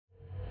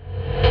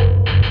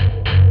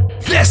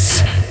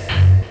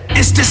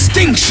This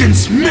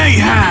distinction's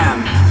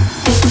mayhem.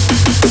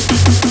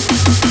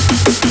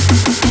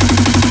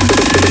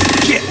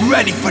 Get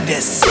ready for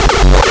this.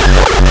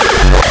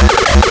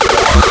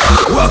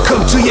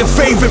 Welcome to your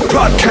favorite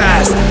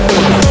podcast.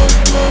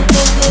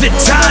 The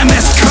time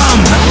has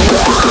come.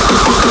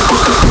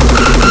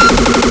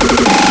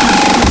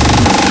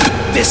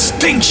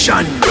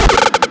 Distinction.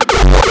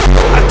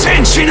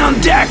 Attention on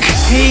deck!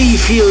 Hey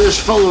fearless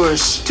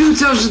followers,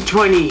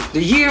 2020,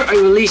 the year I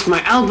released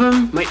my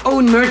album, my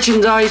own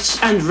merchandise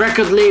and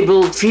record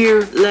label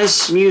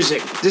Fearless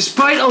Music.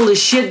 Despite all the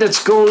shit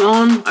that's going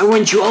on, I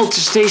want you all to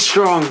stay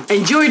strong.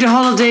 Enjoy the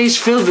holidays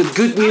filled with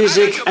good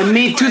music and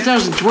may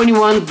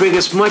 2021 bring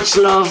us much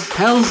love,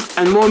 health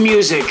and more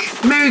music.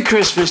 Merry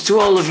Christmas to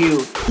all of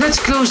you. Let's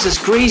close this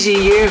crazy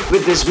year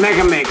with this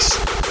megamix.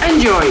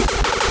 Enjoy!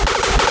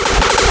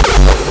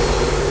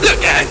 Look,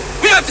 guys,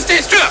 we have to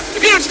stay strong. If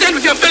you don't stand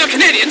with your fellow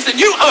Canadians, then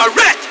you are a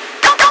rat.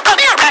 Don't call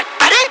me a rat,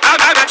 buddy. I'm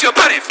not your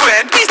buddy,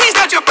 friend. He's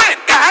not your friend,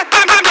 guy.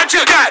 I'm not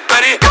your guy,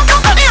 buddy. Don't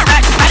call me a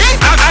rat, buddy.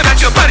 I'm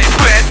not your buddy,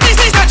 friend.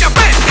 He's not your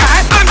friend,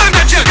 guy. I'm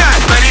not your guy,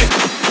 buddy.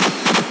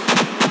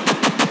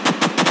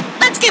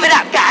 Let's give it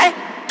up, guy.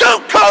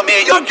 Don't call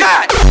me your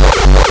guy.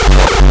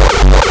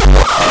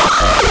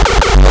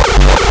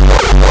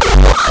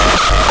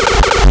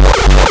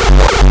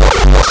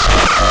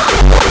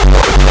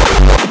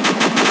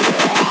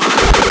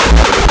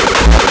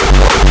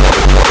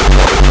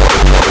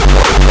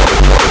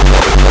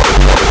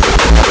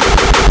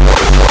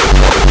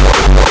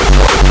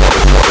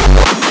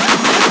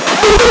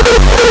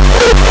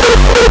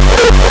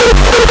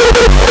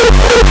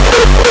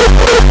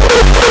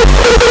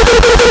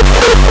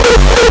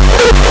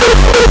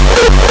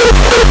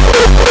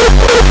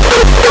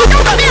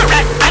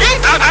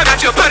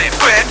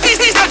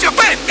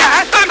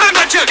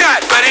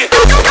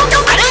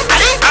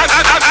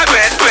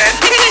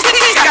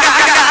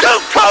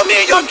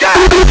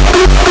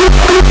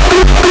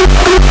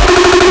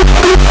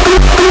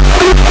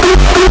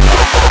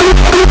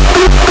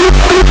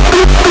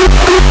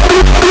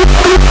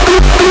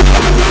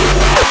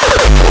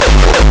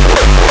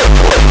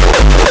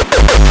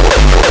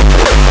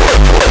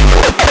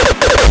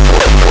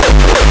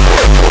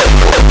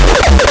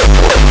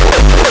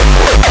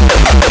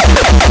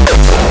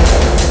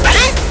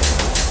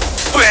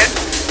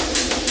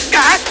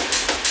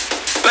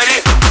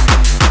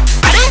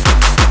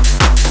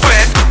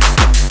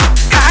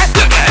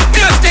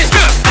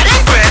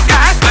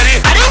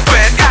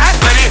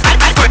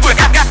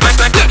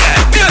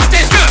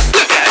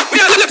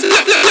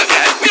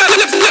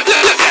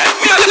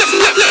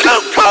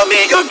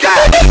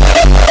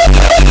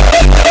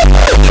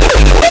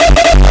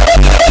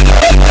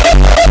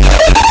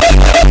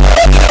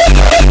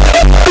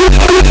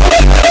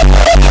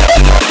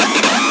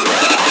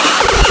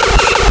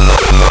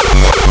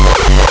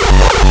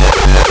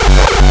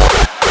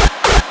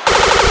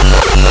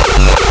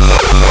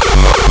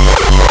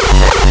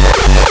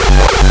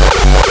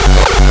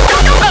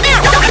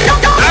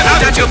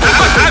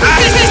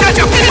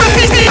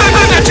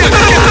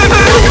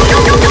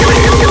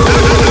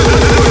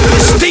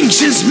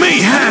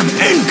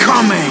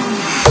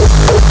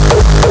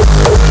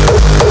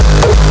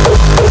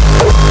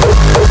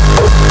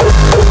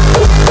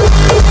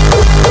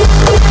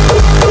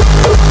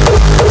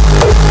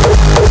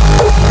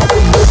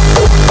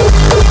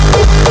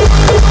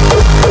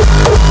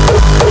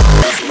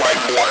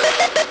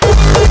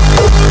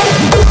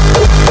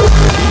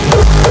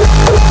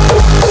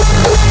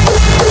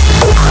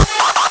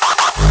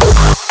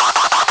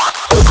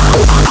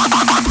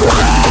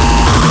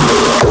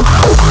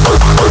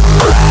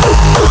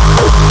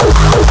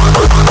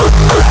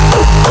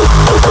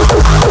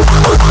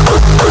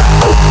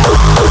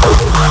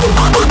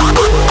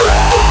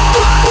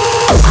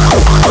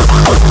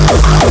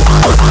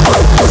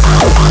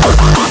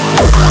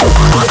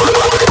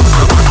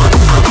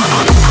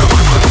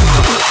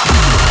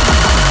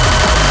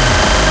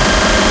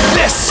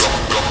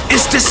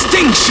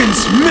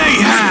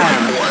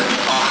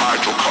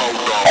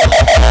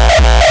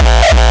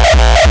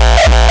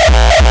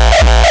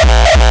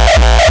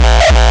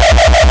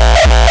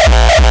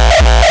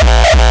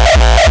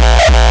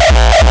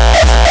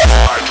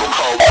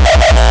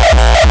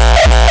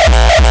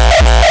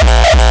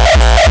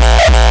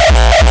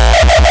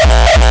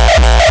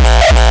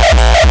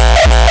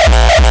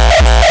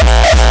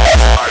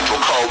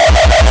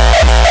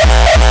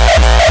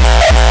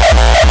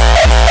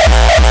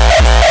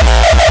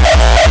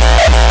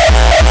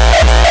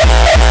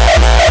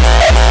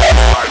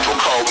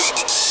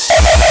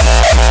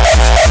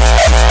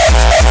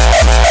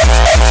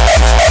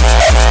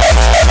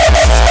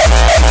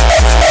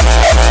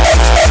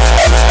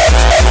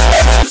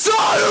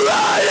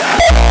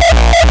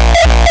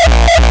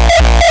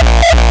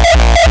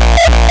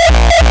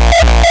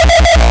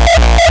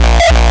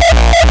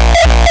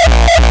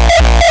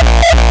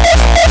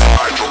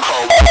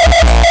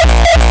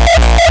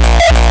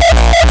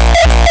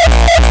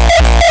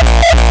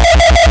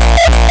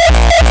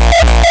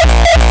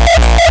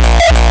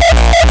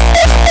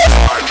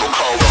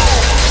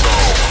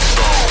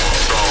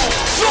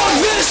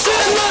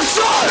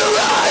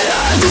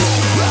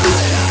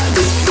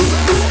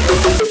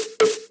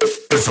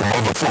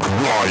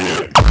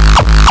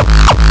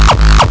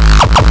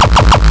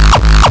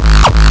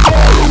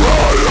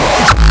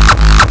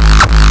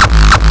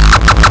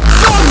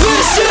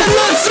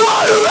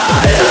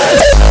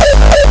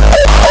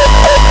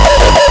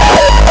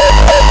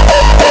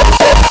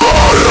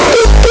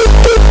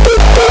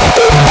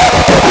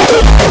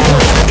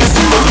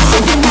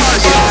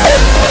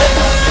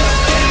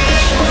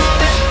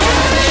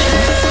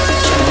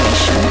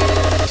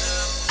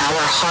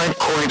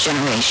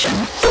 generation.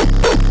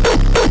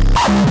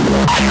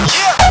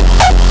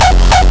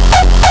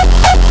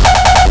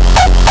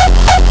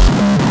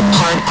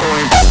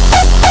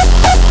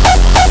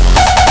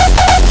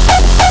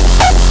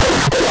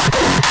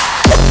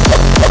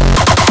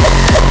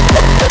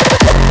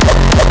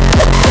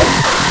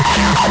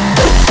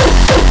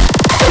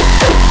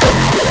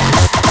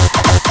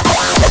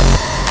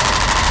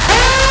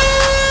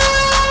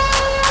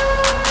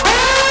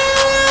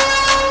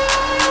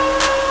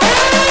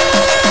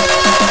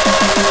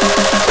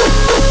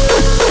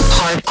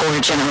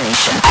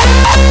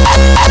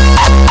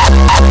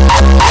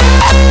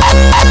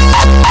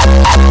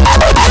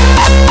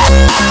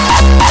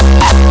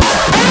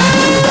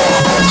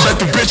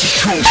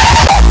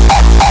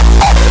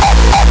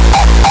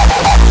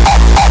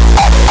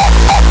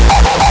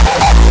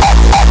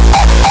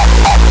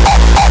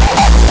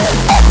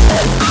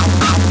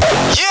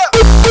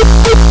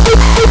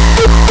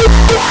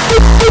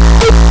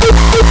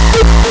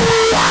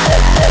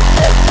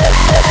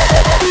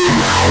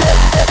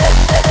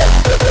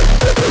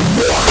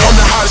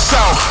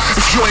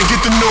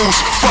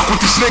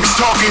 Niggas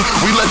talking,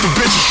 we let the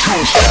bitches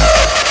choose.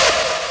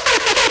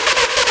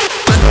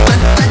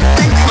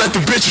 Let the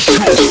bitches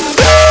choose.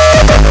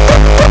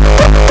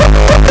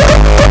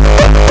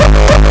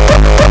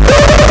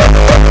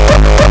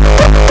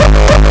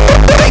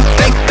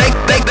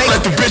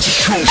 Let the bitches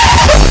choose.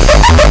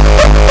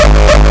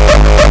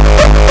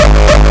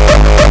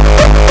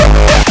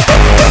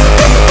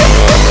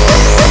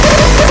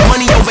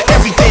 Money over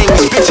everything,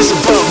 bitches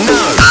above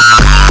none.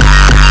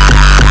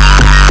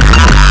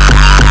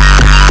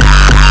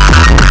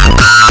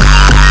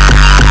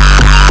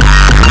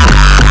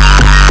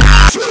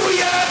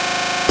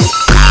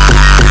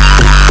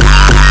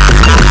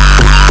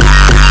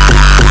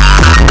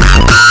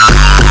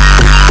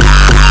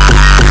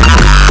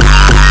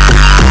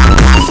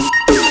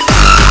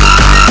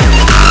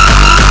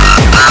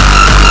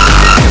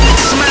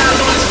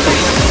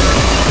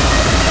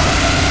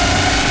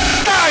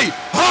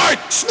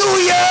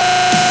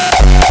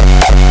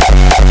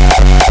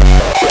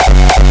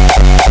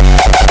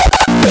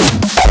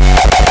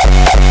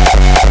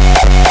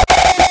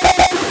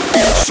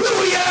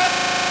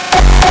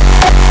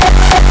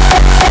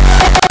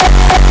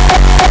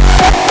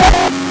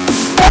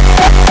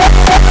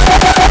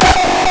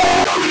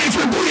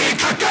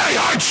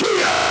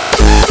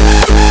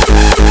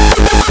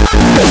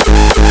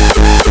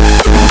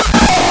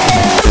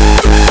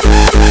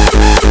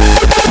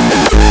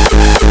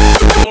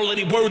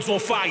 On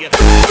fire.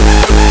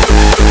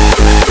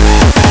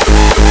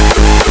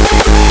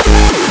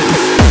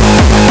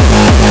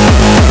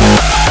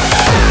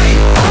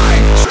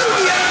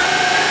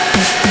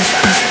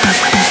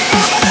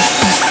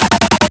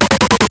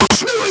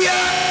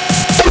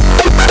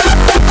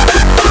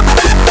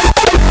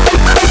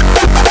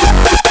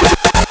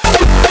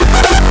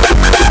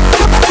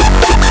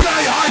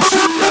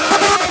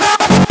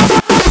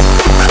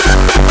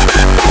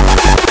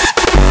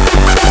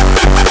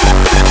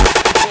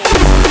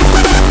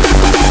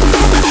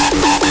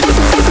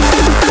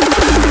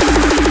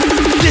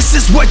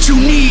 What you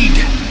need,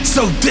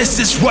 so this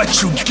is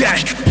what you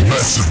get.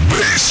 Massive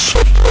bass.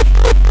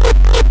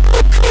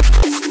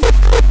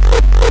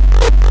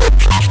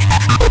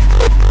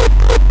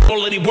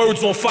 Already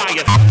words on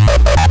fire.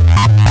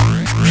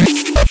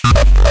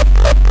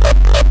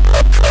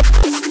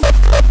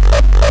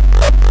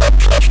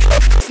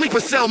 Sleeper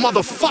cell,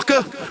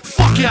 motherfucker.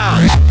 Fuck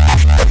y'all.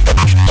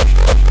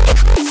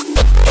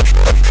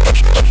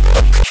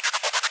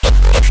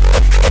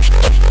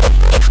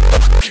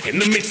 In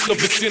the midst of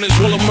the sinners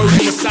will emerge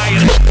the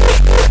Messiah.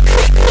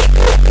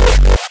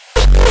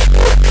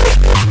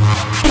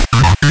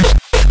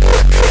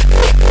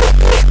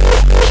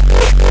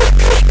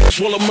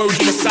 Will emerge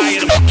the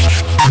Messiah.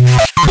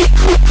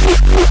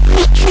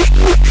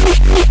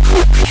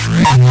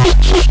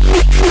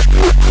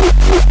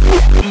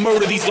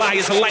 Murder these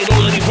liars and light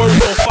all of these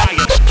words on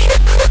fire.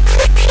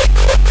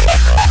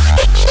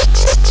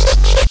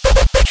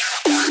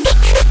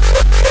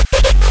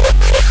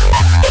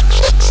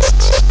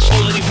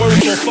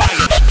 Words on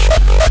fire.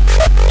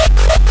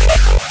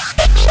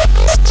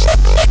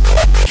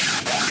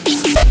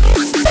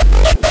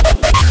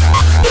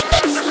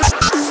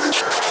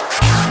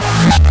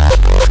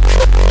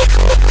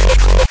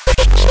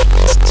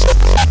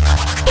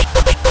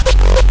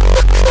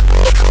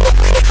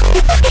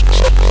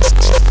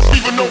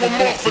 Even though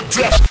I'm off for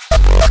death.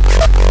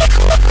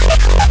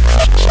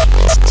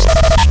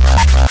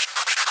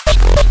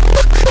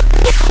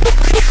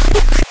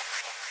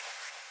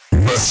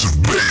 Massive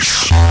bass.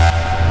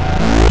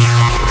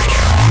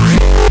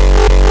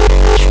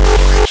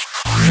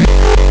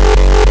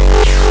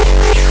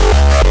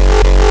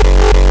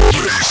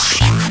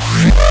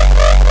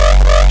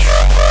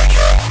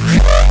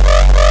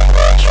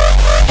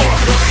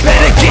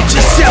 Better get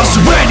yourselves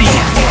ready,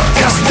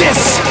 cause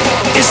this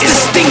is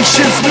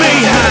Distinction's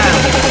Mayhem.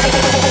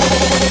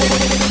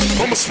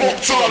 I'ma smoke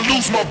till I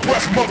lose my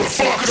breath,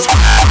 motherfuckers.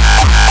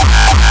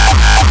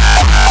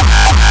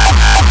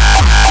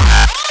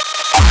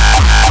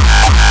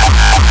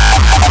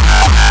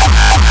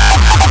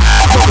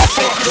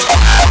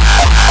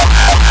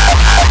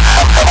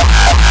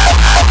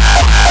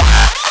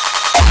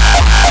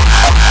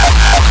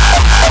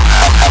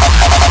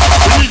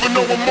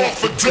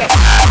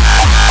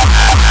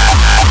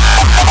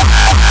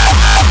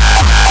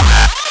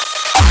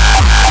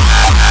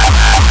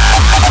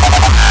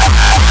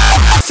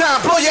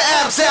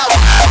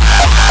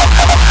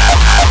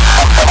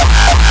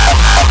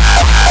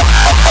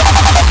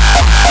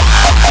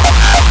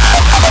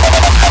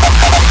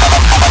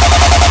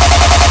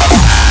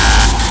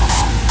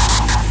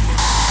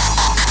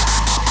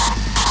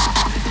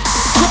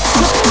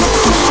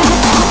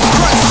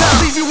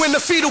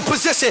 fetal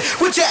position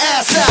with your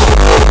ass out.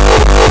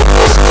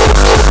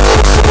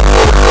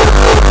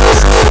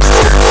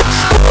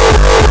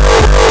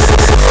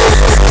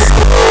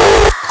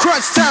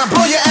 Crunch time,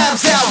 blow your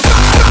abs out.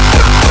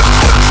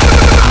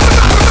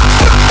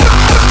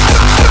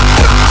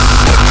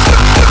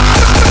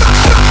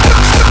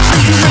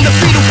 You in the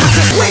fetal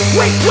position. Wait,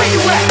 where you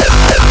at?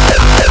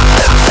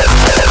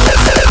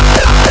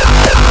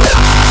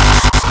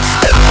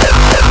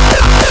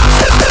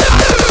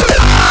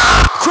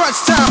 Crunch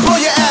time, blow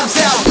your abs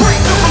out. Break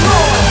the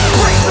Lord,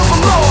 break the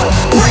Lord,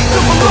 break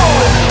the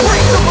Lord,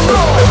 break the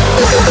Lord,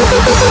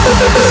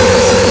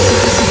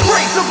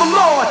 break the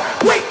Lord.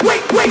 Wait,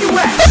 where you at? Where you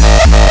at?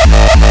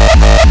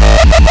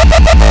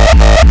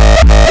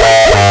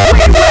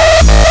 Break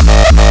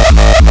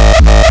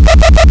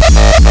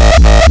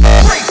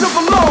the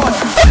Lord.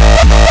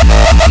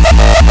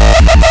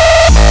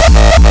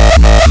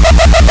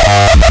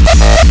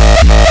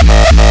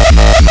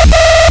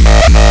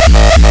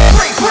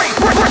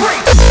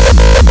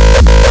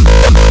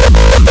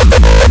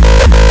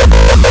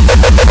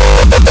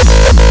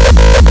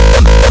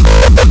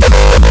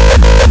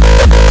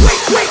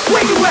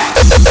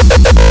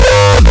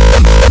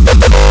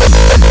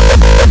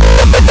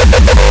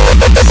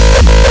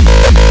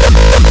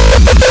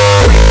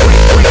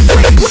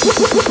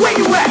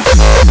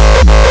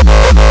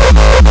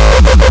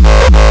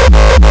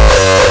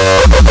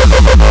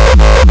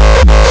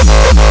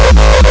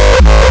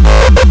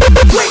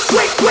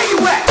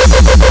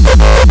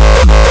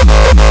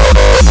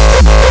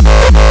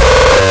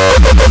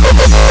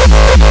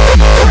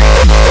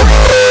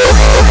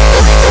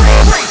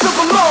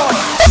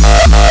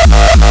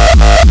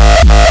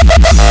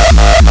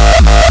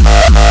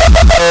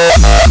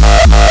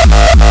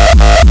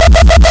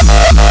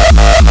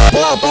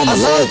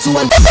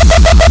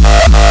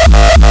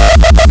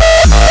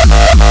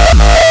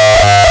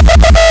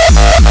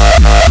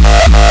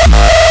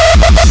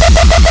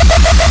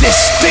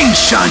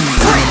 Distinction.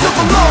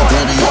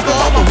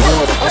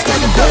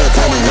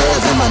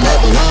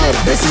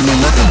 They see me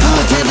looking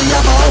good, candy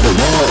out all the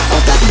world. I'm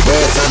stacking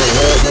birds on their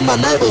heads in my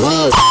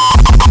neighborhood.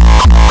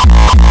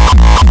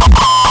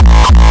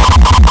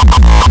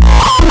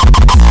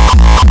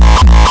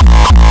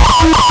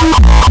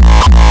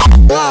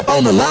 Bob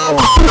on the loud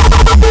one.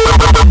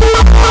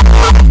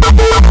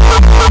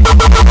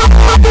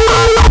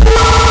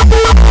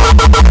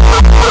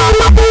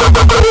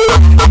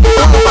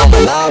 Bob on the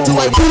loud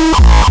one.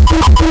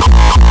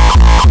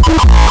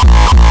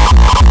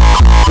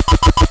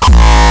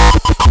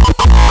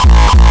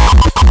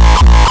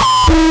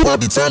 I'll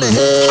be turning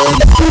head.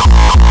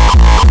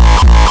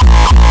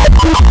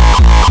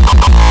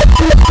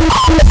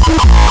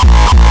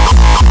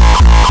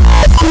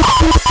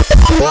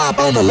 Bob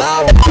on the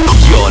loud.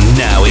 You're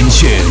now in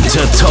tune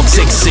to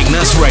Toxic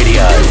Sickness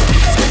Radio.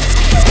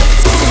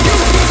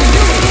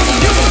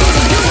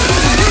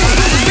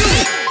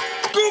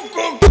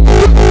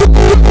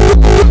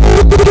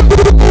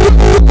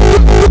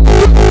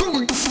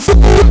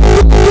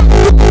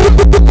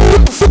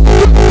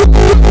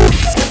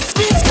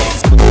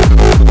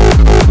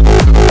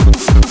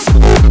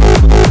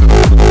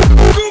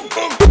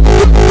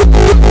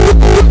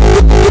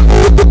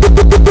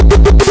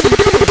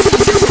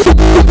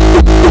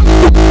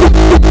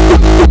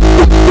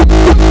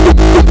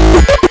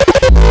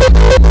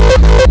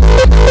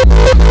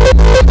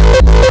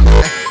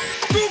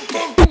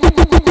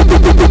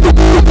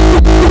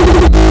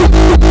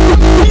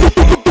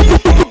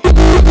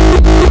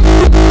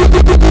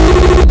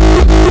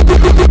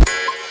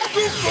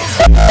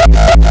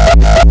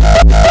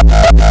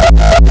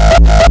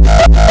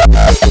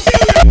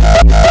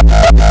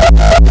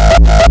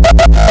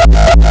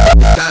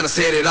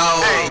 Said it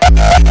all.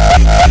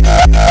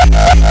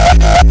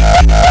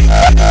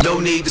 No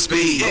need to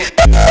speed.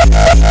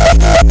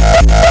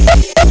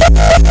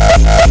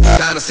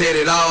 Kinda said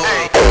it all.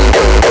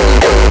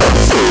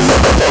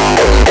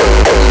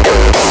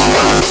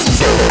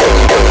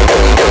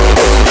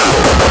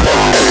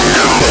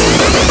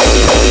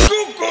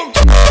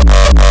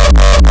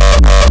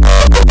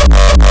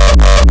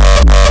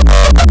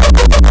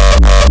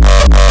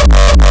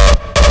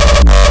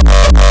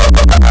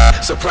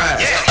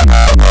 Surprise.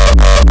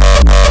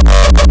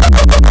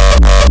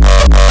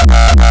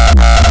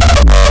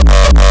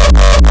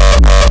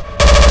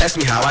 Ask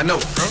me how I know.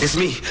 It's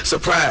me,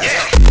 surprise.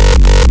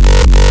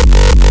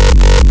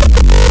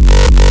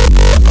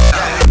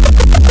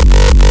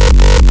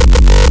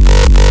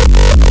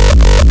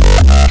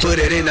 Put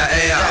it in the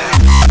air.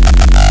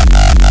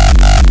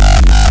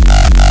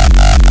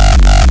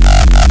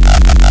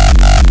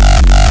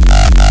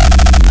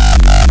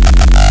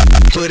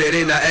 Put it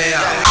in the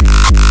air.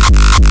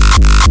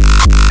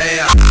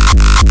 Air.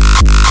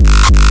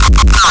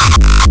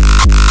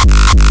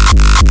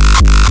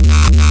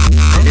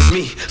 It's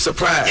me,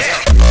 surprise.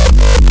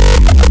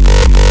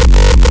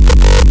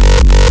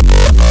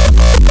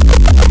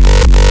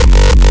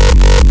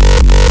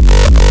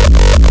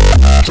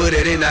 Put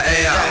it in the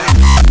air.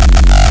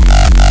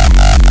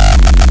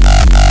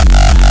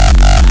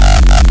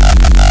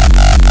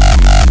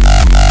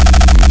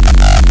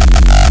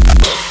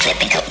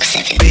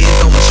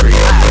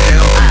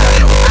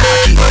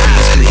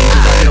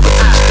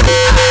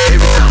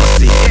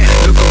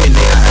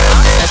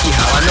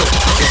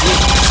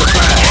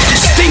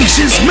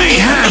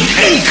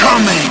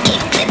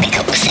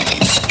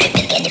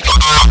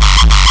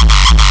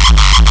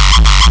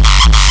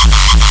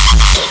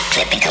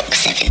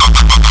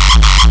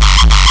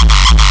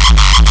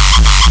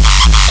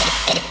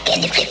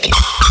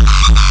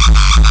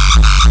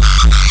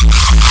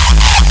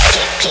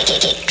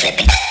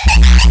 clipping.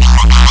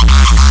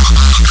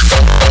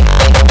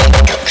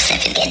 Coke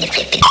 7 and you're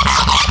flipping.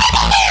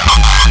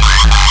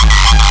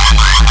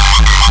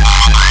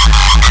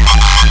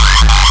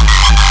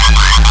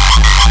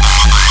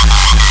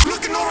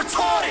 Looking all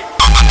retarded.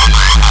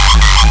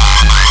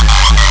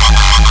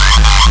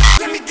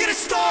 Let me get it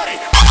started.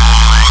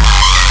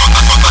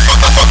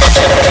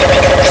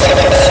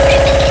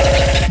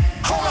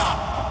 Hold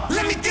up,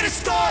 let me get it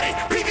started.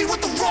 Baby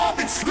with the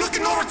Robins,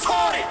 looking all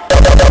retarded.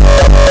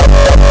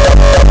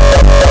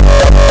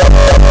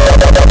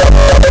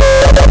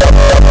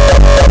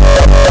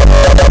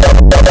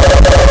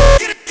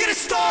 Get it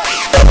started.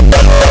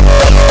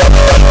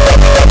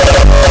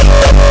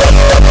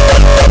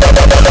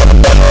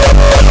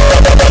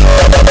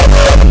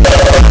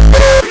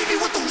 Baby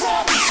with the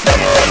Robins.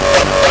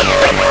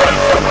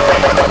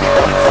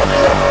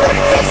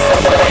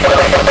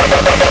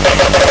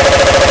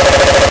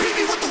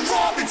 Baby with the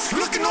Robins,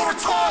 looking all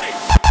retarded.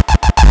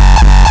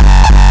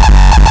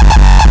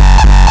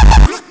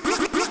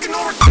 Looking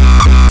all retarded.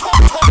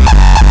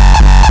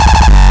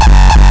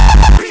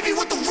 Baby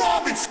with the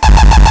Robins.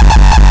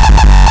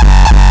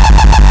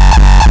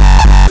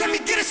 Let me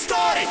get it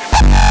started.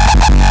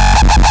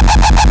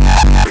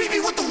 Baby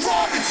with the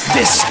Robins.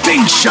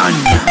 Distinction.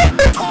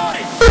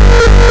 Retarded.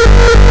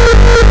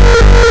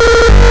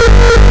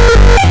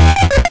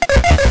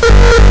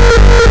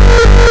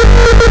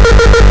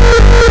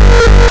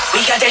 We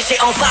got that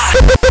shit on fire.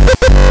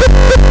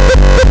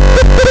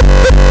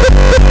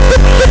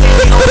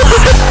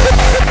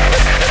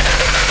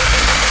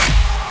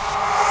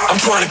 I'm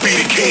trying to be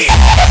the king.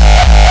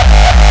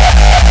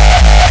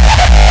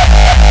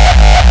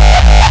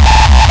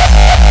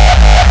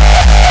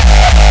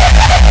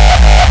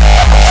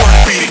 I'm trying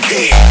to be the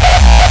king.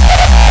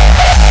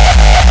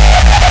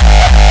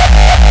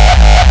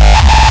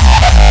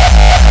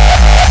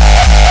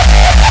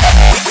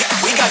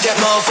 We got that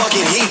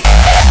motherfucking heat.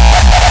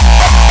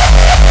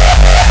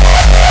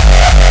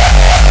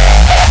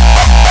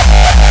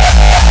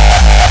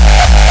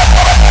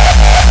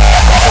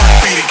 I'm trying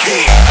to be the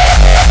king.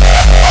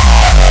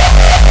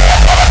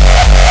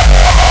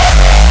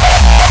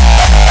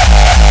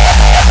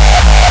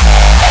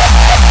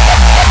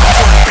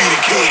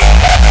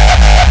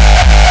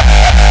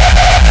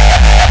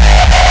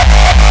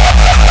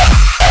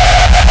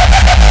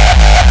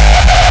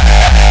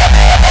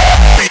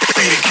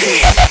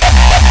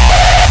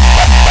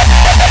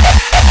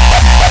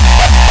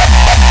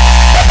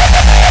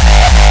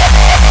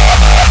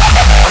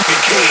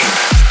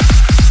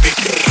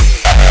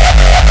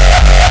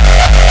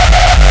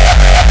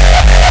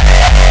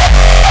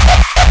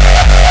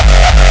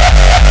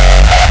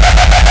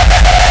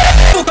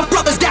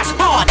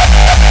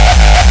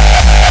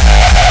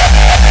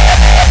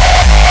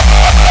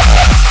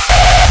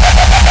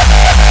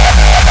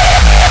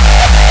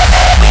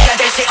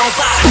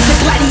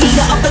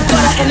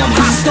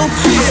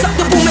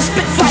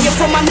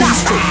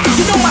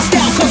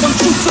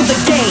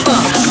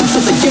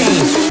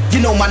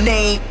 My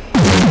name.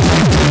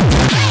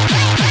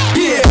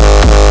 Yeah.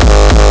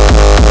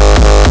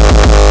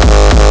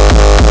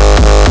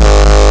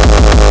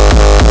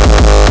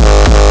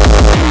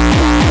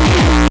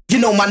 You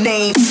know my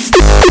name.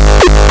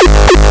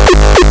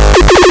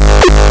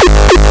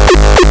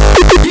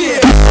 Yeah.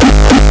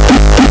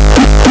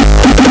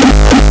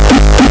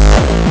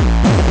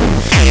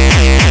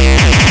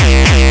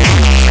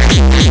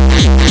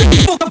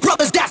 For the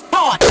brothers, that's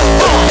hard.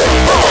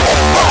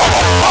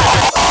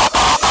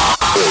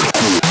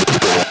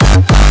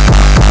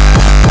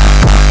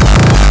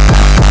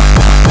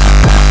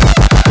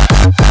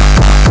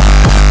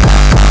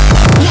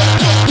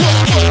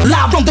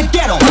 Live from the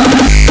ghetto.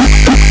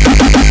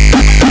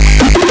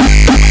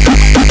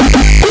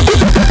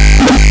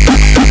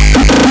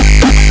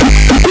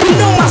 You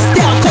know my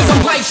style, cause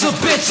I'm life's a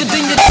bitch and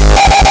then you.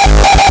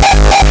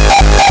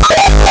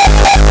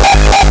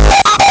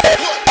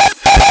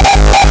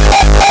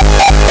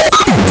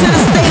 To the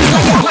stage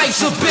like your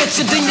life's a bitch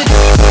and then you.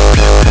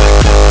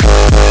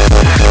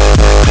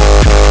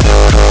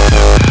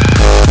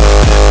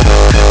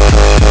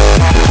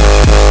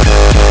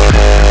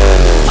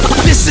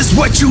 This is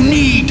what you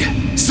need,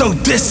 so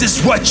this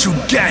is what you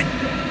get.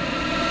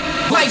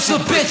 Life's a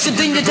bitch and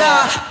then you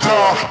die.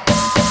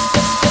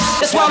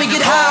 That's why we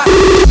get high.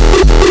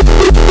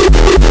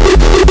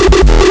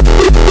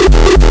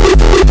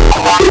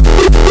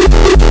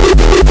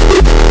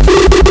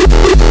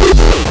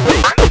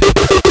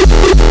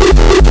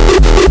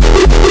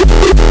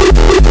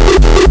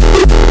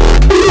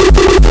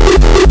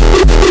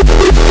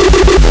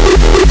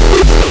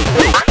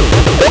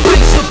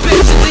 Life's a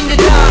bitch and then you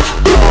die.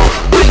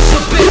 Life's a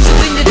bitch and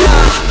then you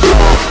die.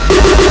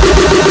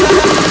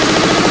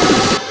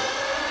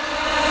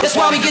 That's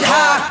why we get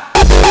high.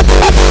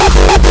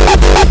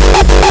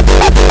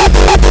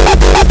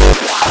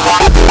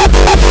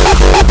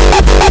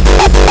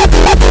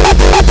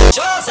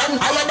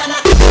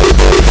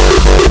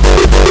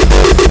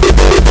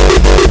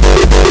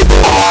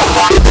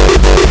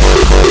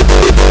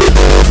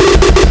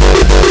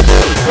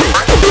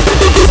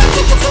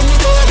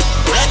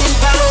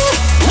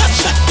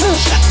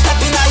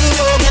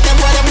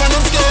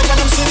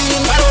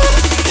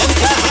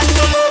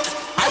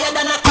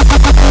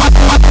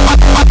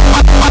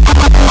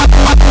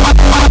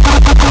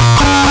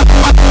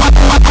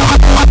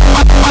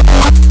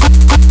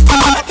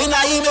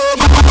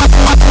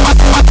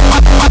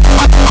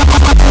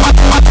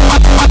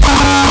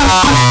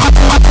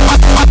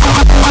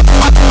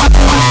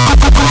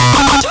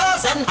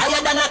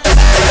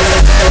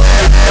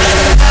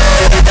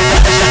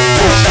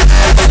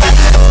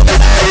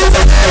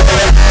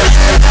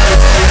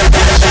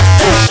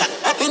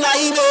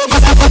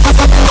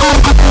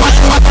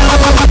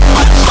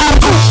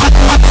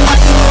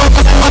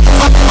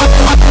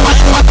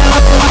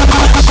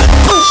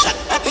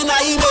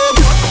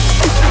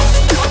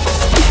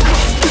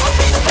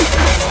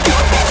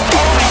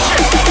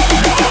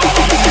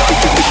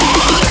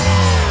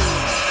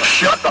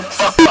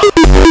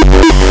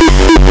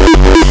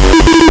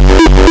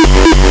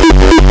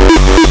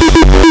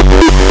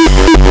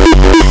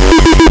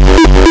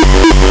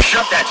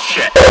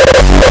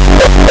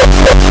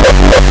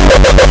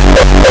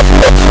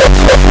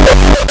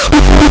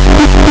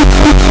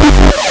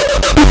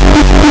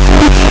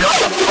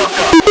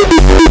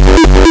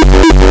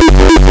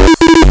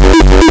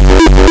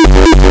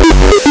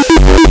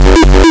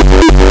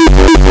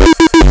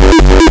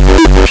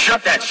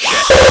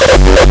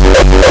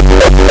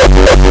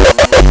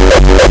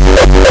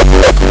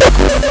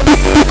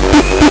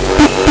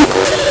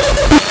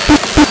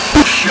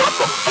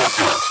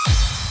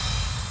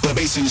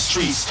 bass in the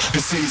streets, the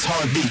city's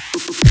heartbeat.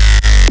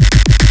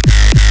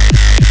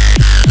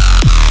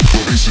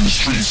 Bass in the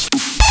streets.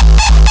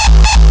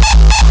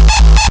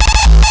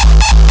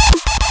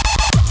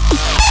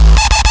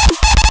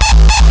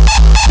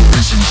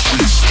 Bass in the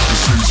streets, the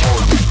city's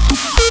heartbeat.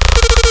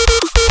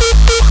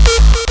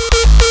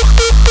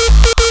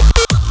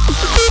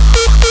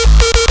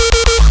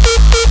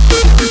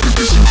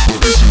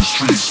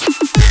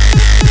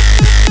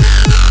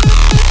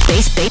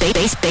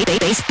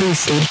 Bass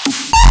boosted.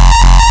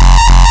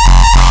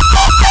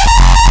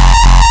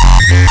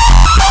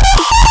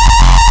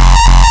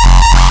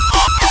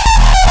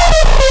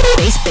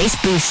 Bass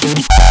boosted.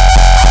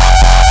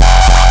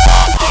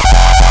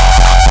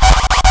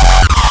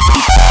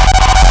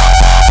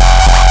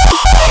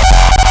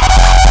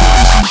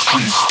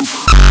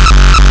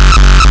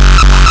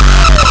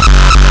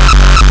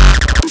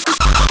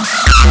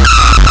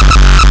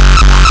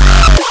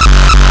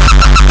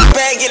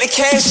 Bag, get the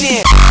cash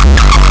in.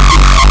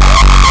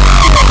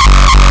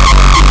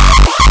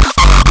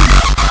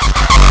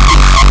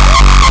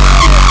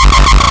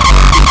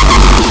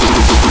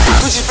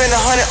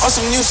 On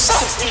some new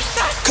socks.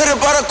 Could've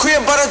bought a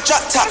crib, bought a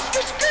drop top.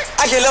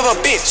 I can love a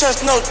bitch,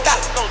 trust no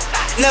doubt.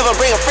 Never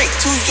bring a freak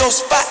to your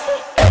spot.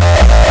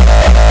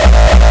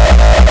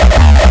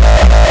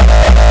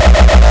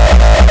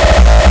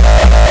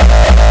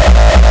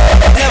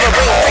 Never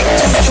bring a freak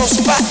to your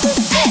spot.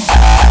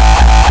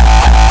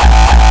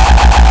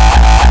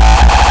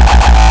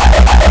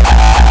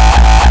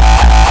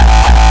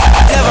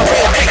 Never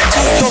bring a freak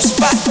to your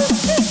spot.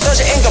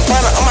 Doja and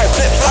Gabbana, I might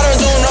flip. I don't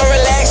do no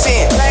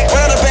relaxing.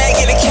 Run out the bag,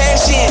 get the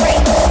cash in.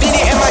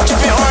 BD and my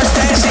dripping orange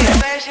stashing.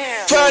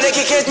 12, they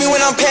can catch me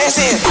when I'm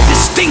passing.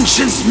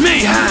 Distinctions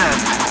Mayhem.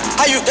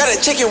 How you got a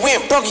chicken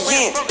went broke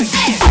again?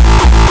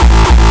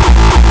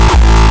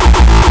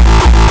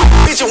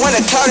 Bitch, you want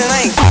a cloud and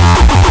I ain't.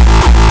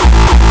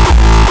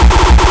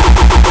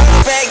 Run out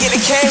the bag, get the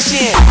cash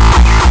in.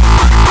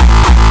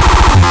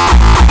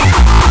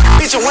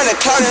 Bitch, you want a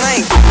cloud and I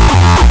ain't.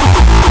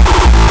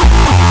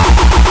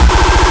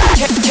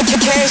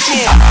 Cash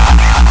in.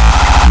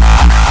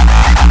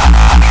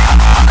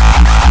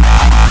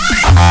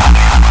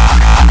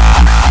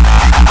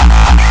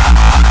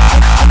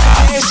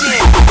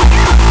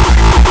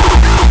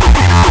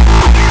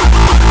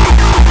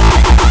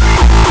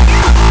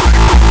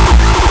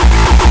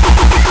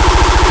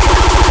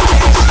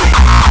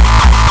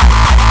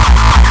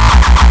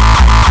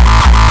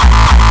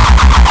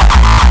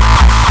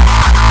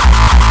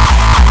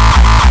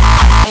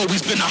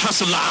 Always been a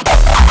hustler.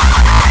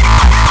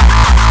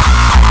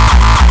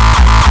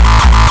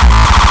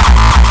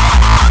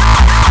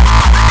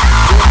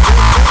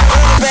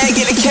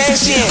 Get the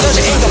cash in.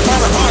 Doja ain't got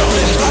Barber.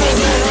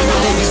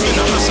 Always been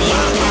a hustler.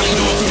 I ain't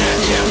off that,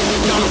 yeah.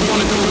 Y'all don't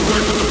wanna do the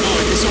work of the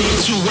boy. It's only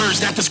 2 words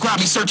that describe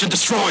me: search and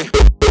destroy.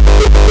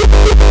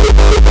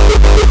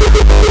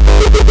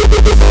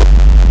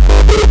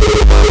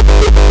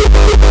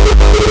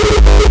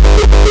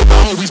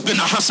 I've always been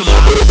a hustler.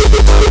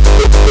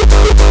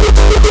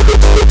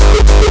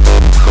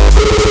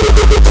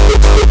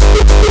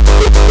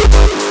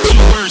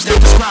 2 words that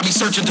describe me: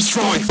 search and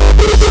destroy.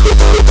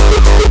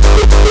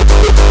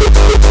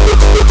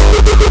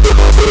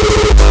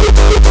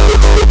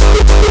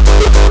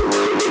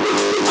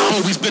 I've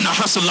always been a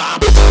hustler.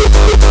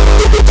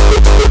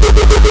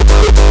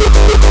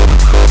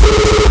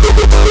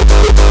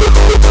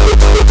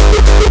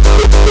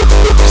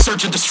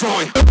 Search and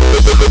destroy.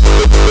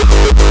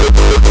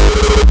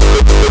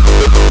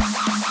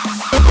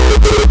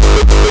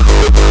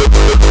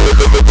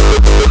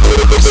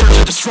 Search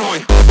and destroy.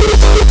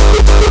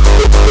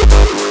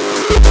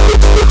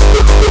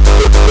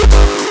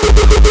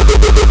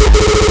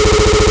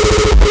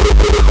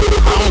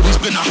 I've always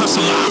been a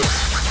hustler.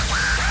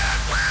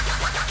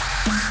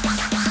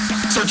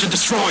 Search and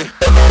destroy.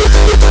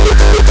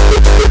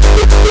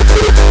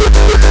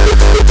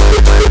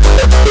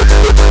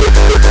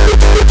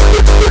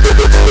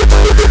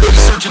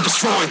 Search and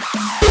destroy.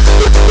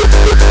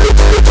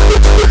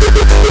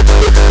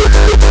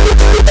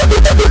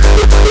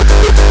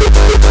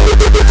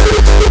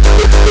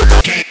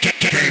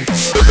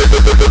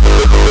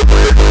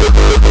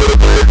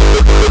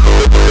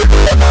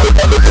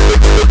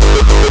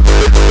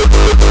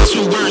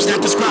 Two words that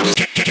describe me.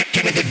 Get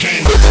in the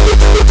game.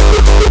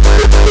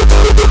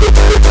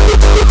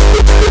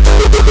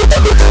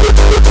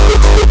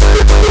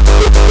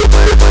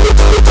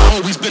 I've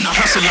always been a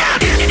hustler.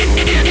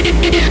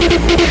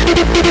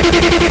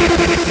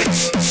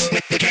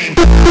 The game.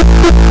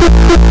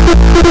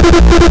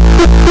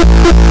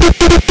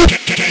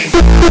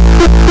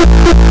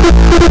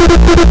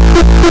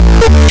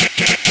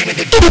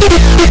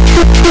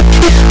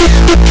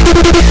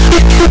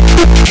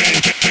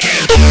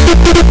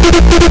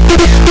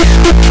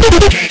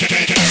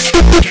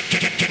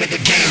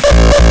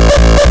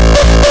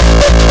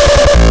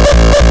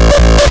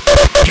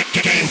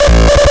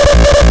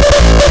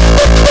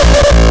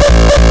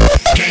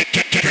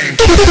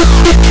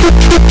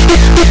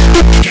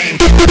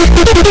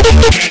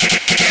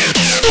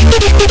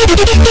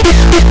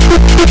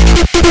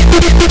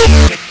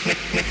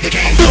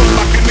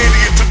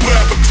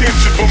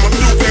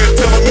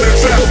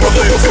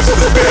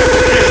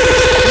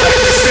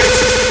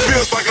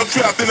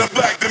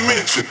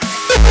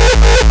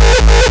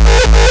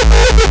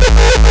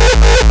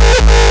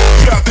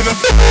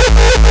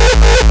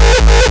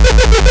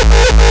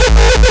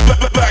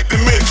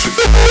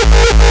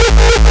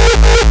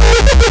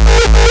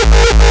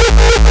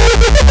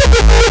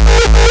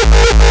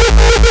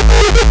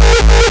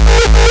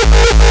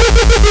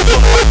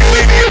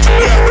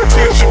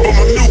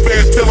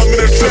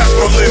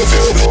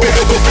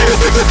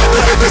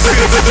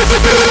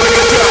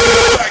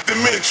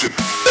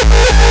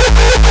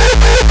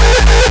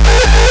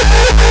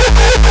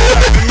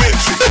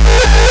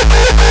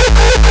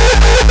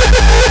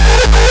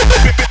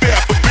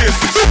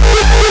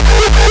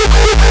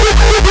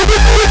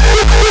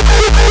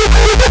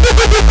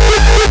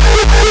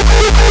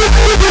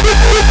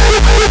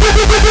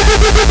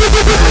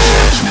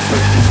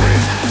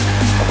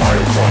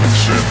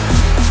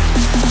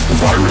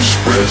 virus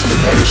spreads, the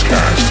net is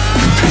cast.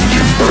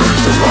 Contagion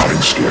burns the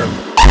rotting skin.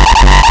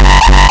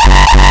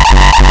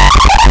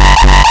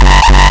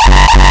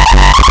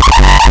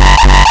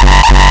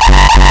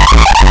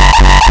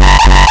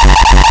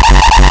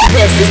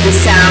 This is the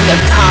sound of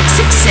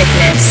toxic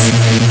sickness.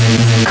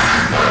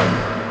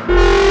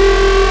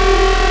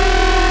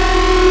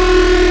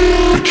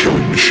 The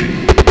killing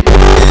machine.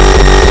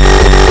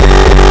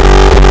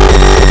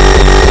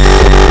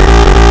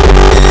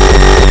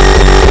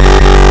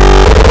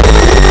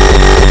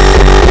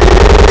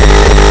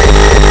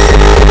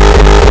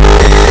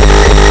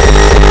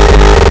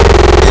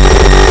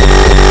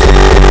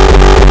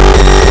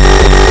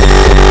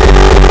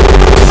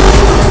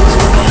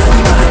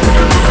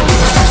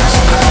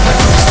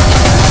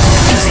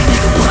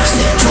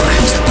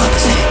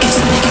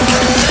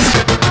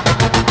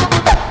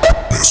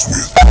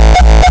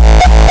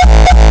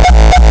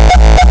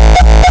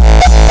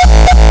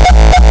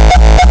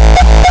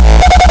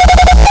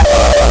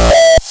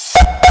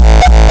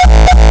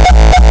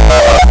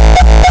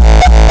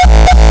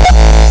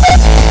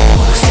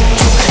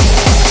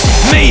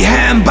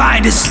 Mayhem by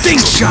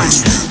distinction.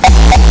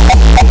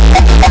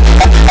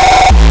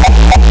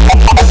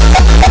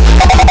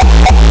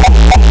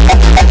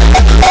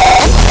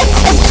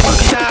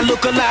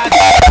 Look alive.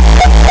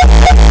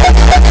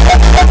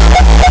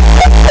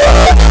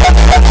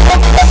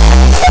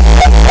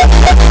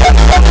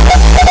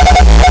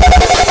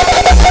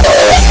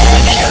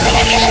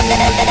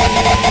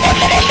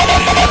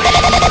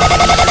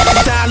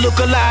 Look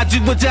alive, do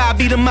what I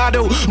be the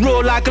motto.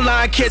 Roll like a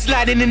lion, catch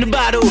lightning in the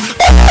bottle.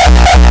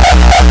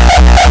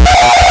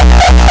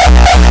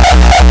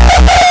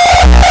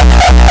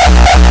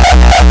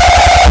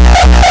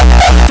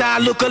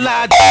 Look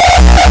alive.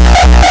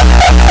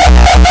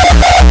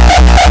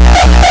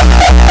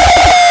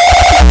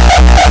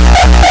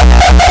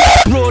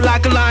 Roll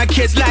like a lion,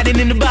 catch lightning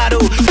in the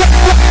bottle.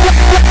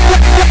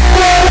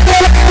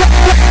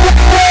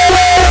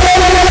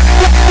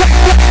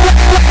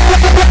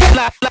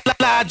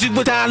 Do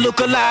what I look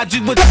alive,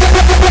 do what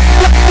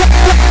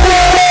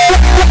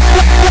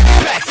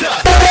back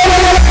up.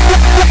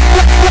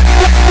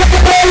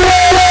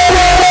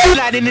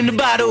 Lightning in the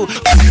bottle.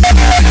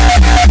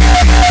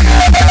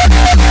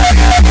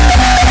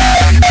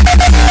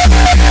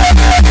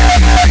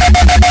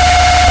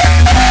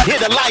 Hear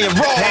the lion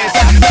roar. Hands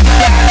up.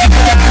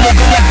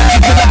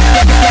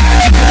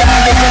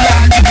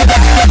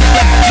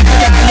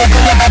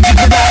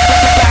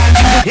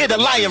 Hear the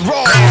lion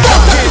roar.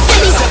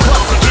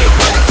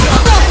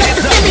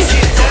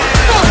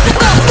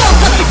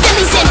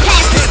 Phillies and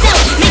pass the stuff.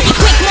 Make it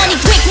quick money,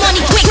 quick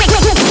money, quick.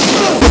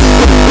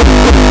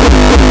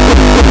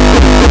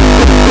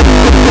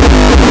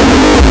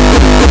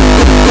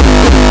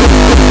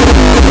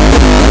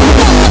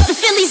 Up the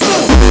Phillies.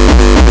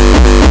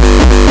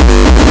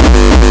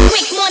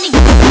 Quick money,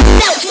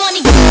 out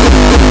money.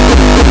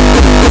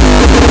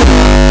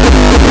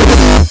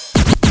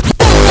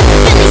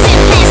 Phillies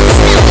and pass the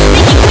stuff.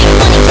 Make it quick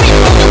money, quick.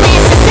 Roll your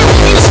asses out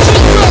in the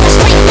street. Roll a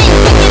straight man,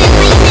 quicker than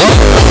lightning.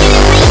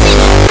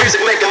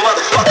 Music make a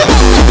motherfucker.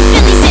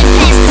 Phillies and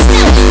pass the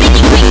stuff. Make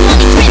it quick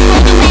money, quick.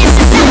 Roll your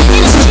asses out in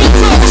the street.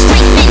 Roll a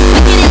straight man,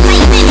 quicker than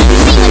lightning. You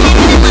see what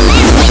happened in my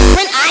last fight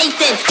when I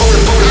been.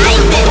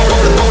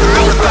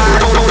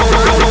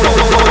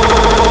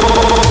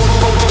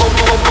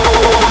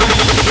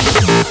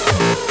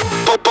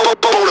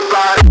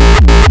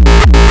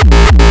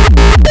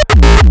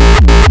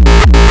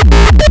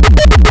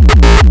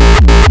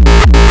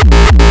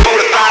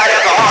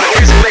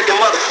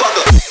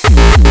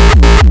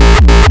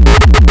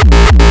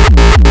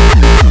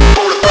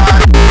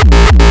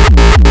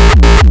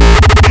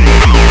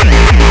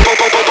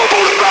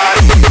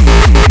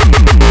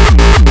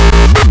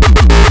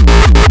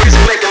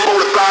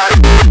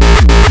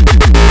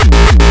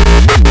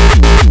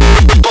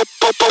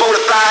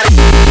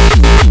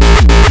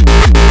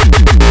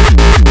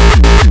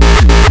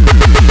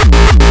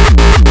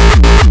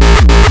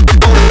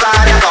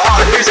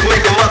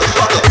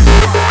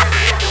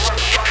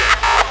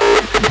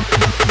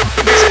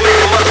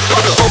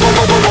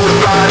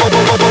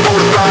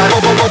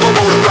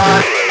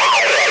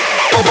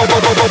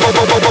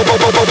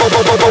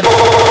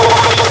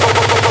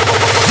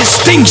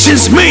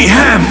 Distinctions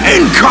Mayhem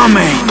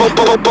incoming.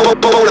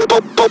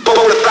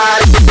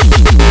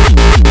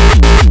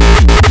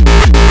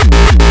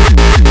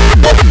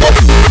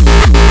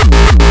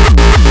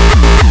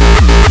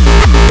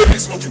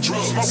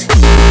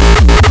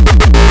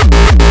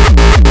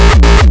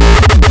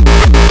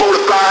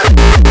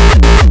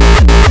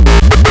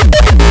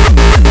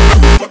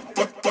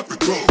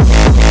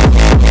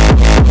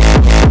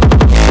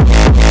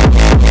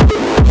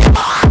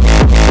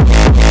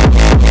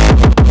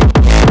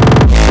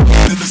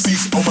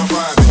 On my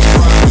ride,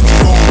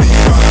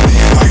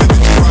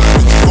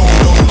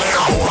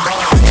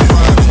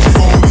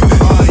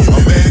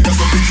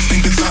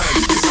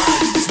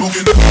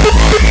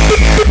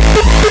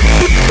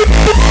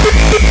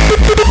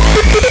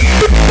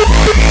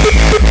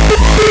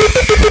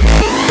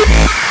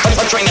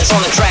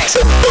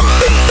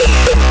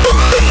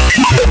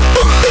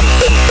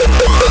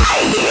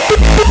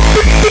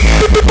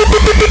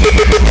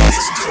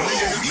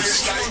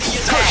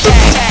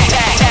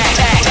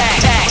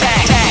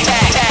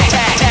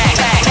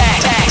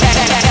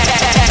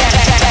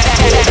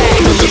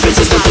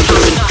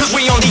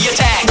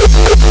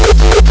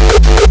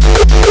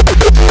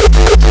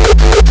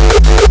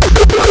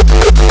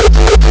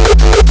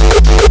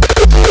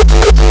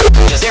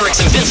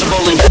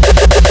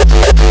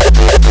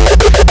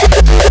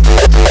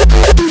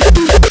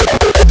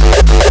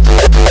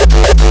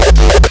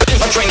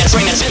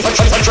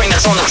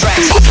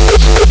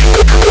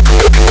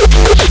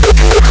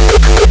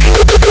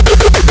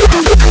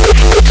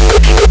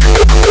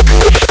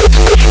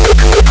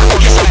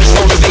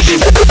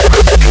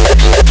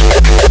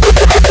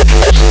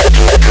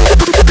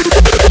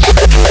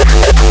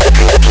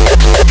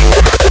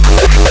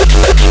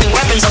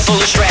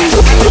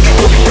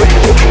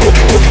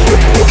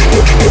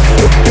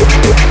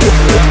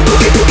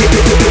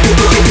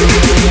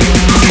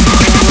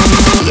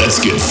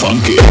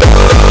 funky.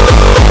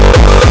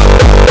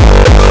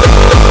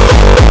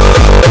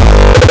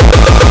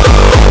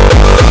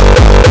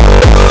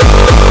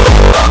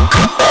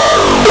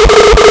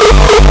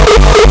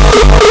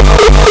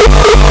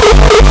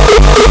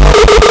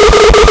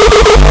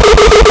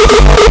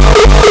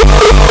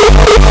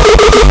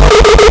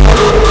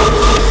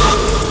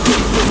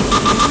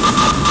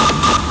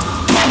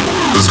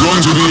 It's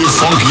going to be a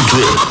funky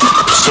trip,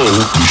 so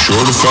be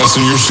sure to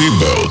fasten your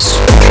seatbelts.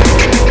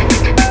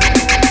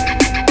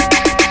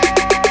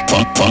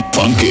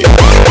 Funky.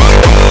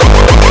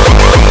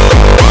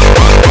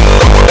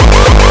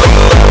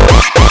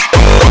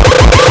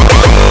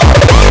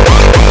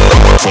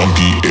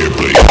 Funky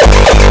airplane.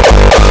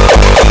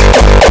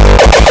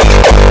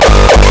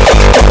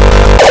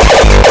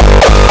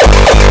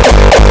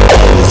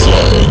 While we're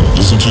flying,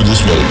 listen to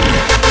this melody.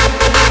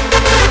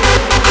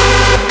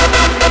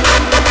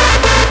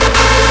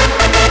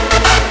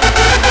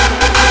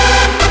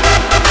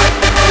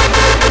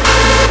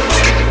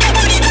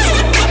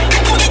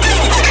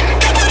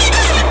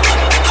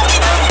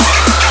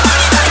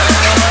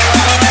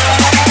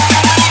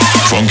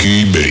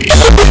 Funky bass.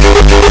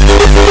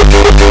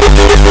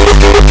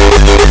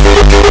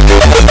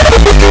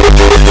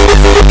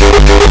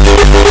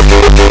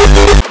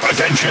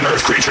 Attention,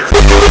 Earth creature.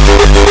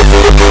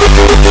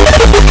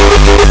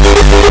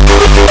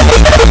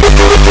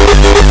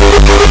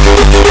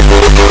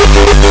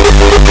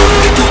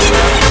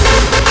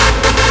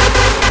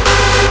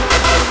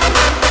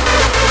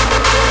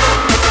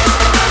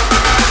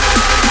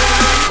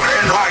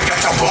 When do I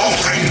get to blow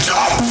things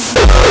up?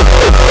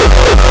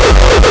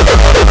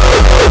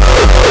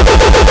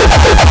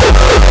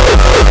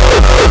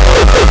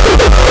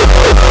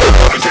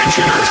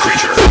 Attention, Earth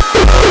creature.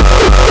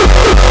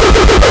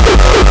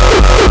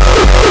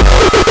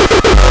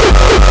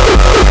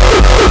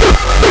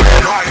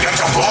 When do I get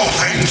to blow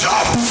things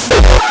up?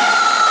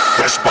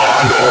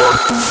 Respond or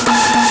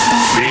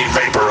be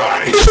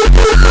vaporized.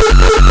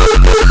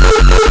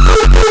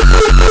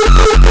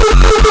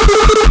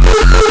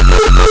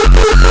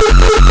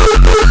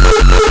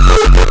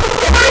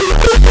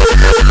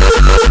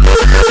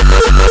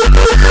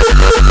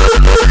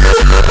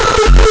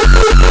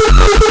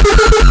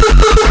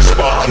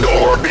 Respond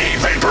or be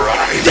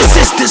vaporized. This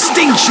is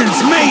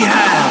Distinction's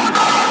Mayhem.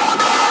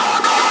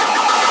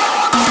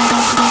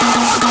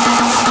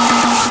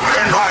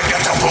 When do I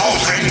get to blow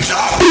things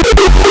up?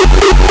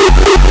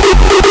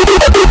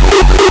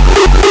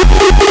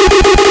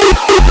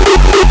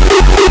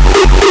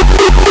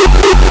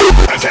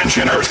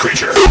 Attention, Earth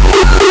creature.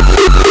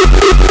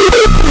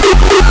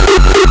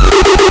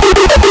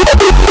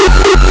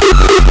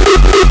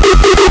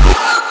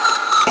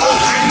 Blow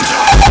things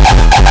up.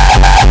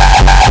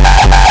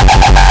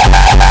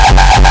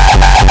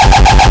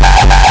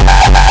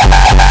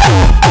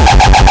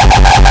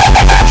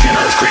 Attention,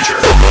 Earth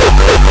creature.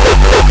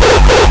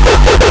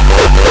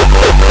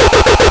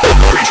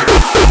 Creature.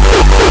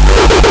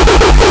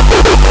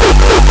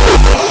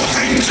 Blow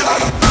things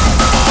up.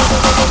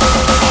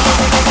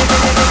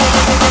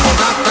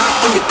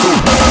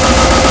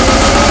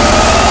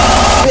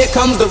 Here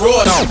comes the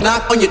roar,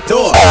 knock on your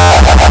door.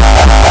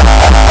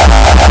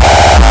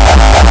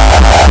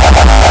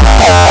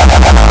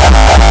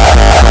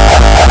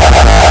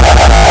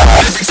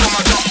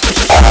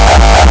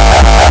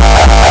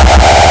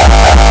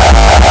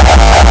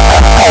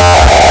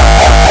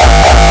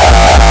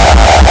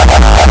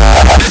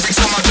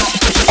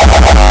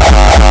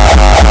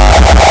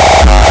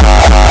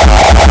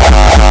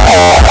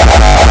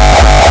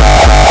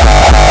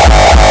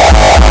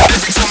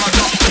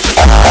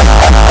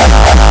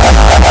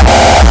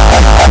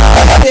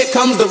 Here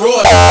comes the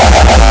roar.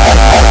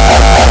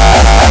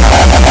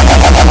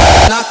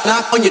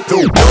 Knock on your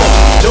door.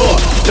 Door.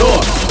 Knock on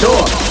your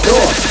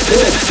door.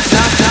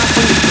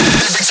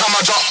 Every time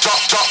I drop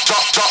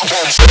bombs. Drop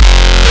bombs.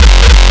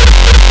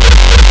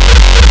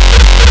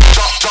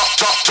 Drop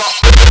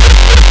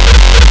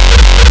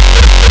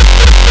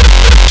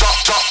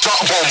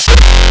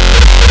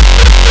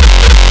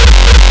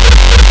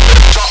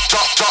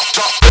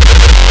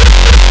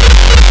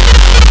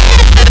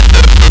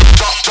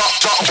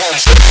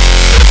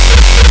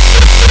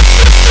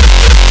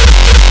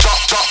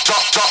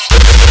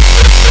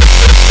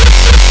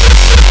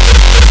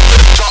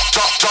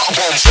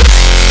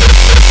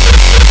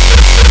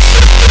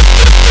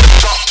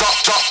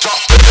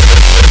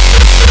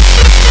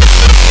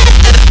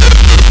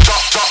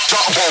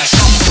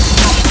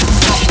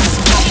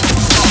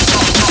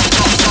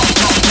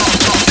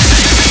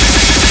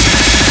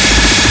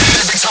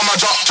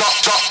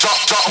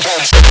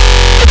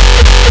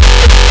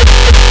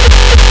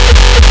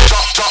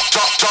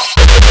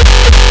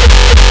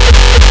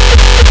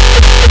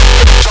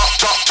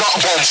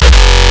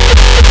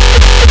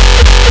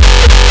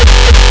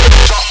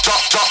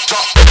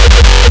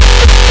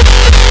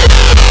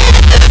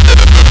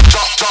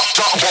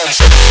bombs.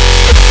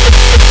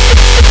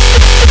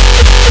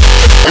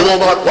 You will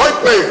not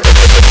like me!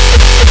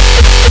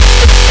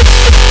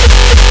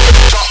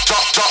 Drop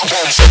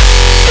bombs.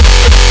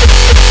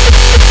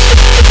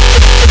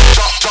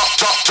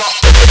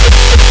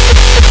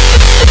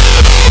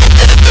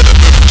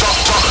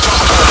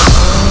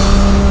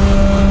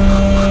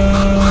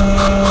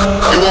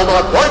 will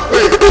not like me.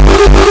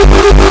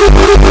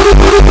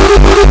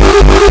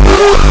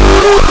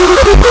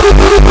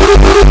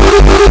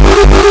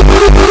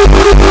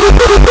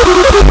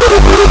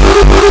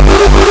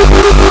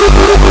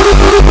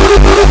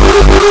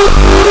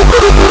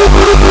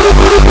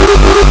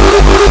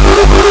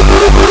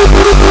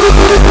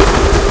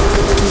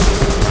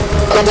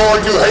 The more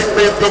you hate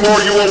me, the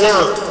more you will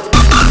learn.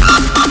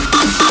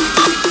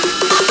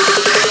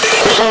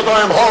 Because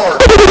I am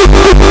hard.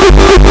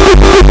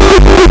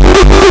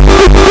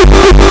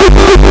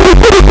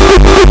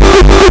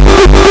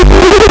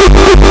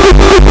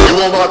 You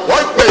will not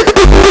like me.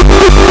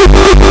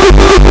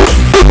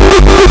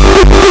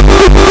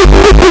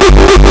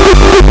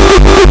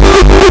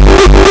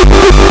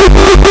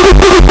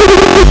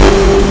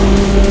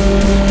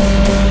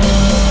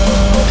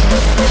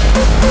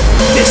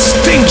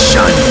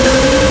 Distinction.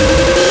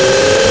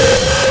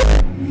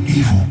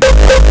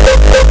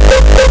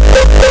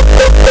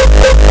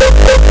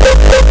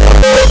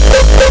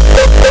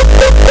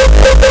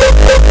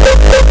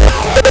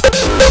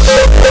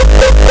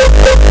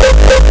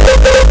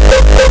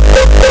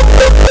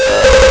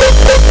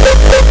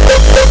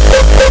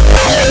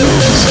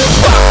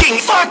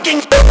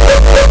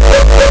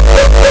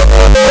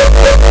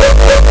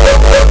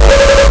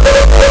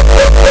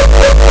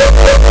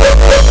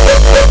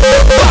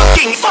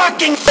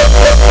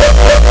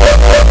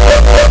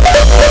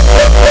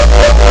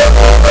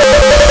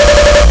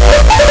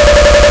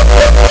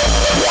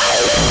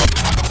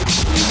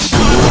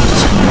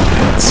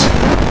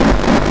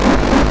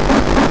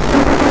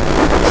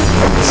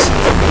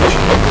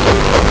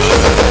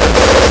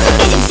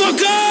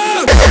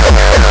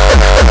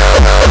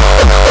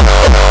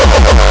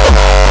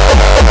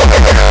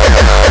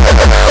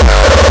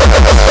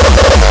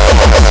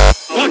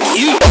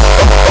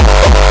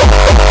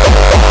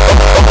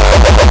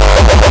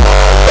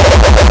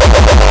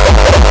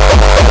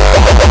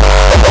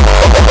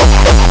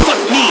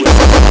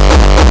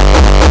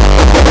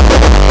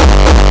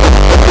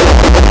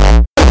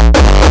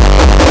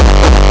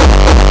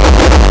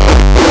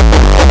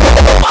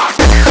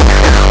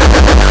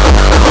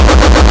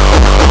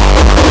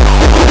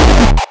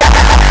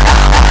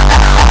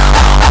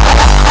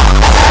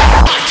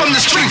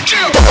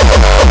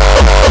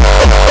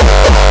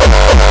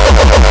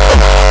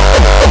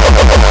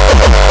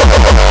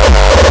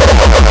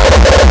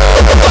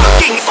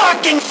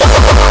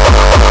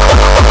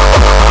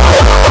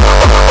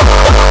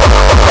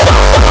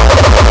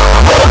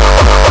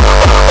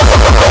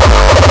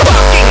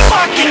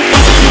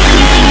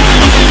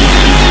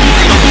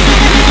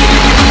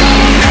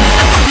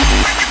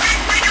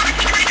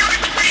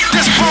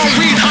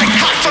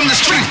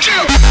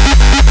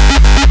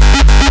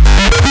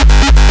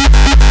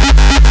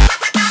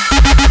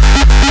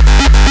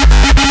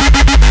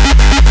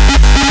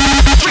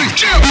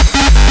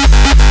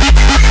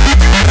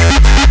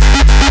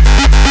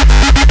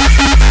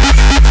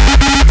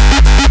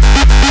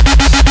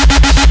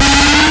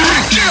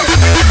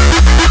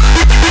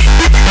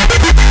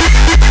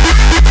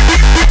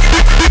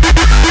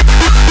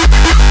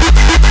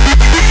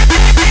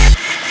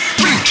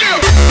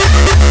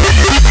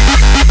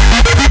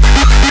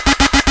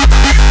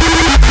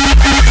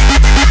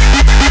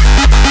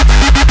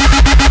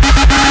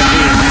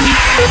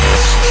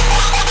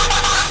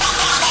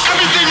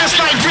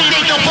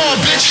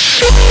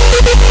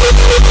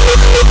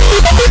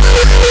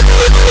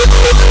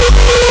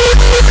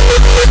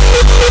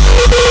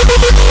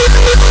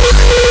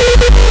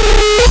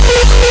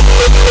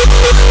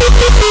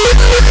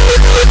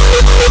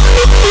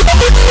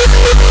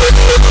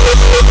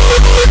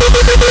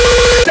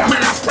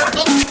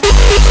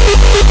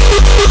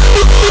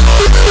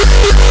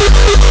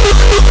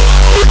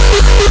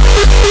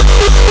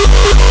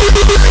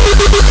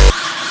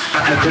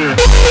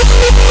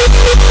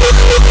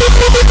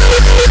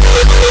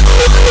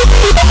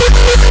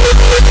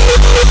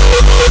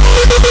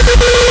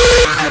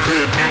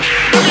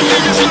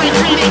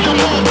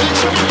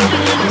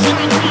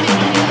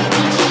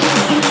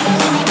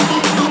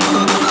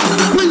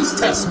 Please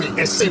test me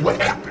and see what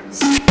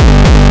happens.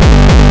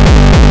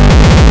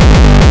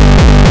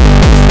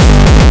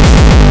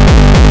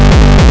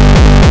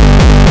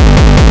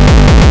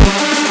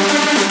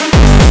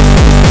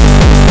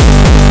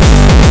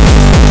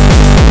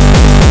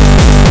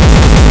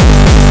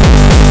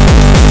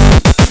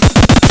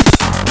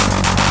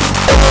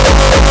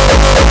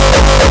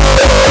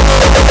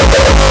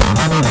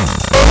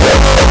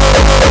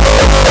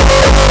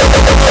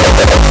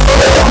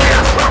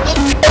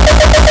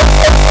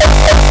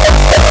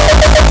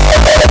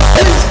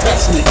 Please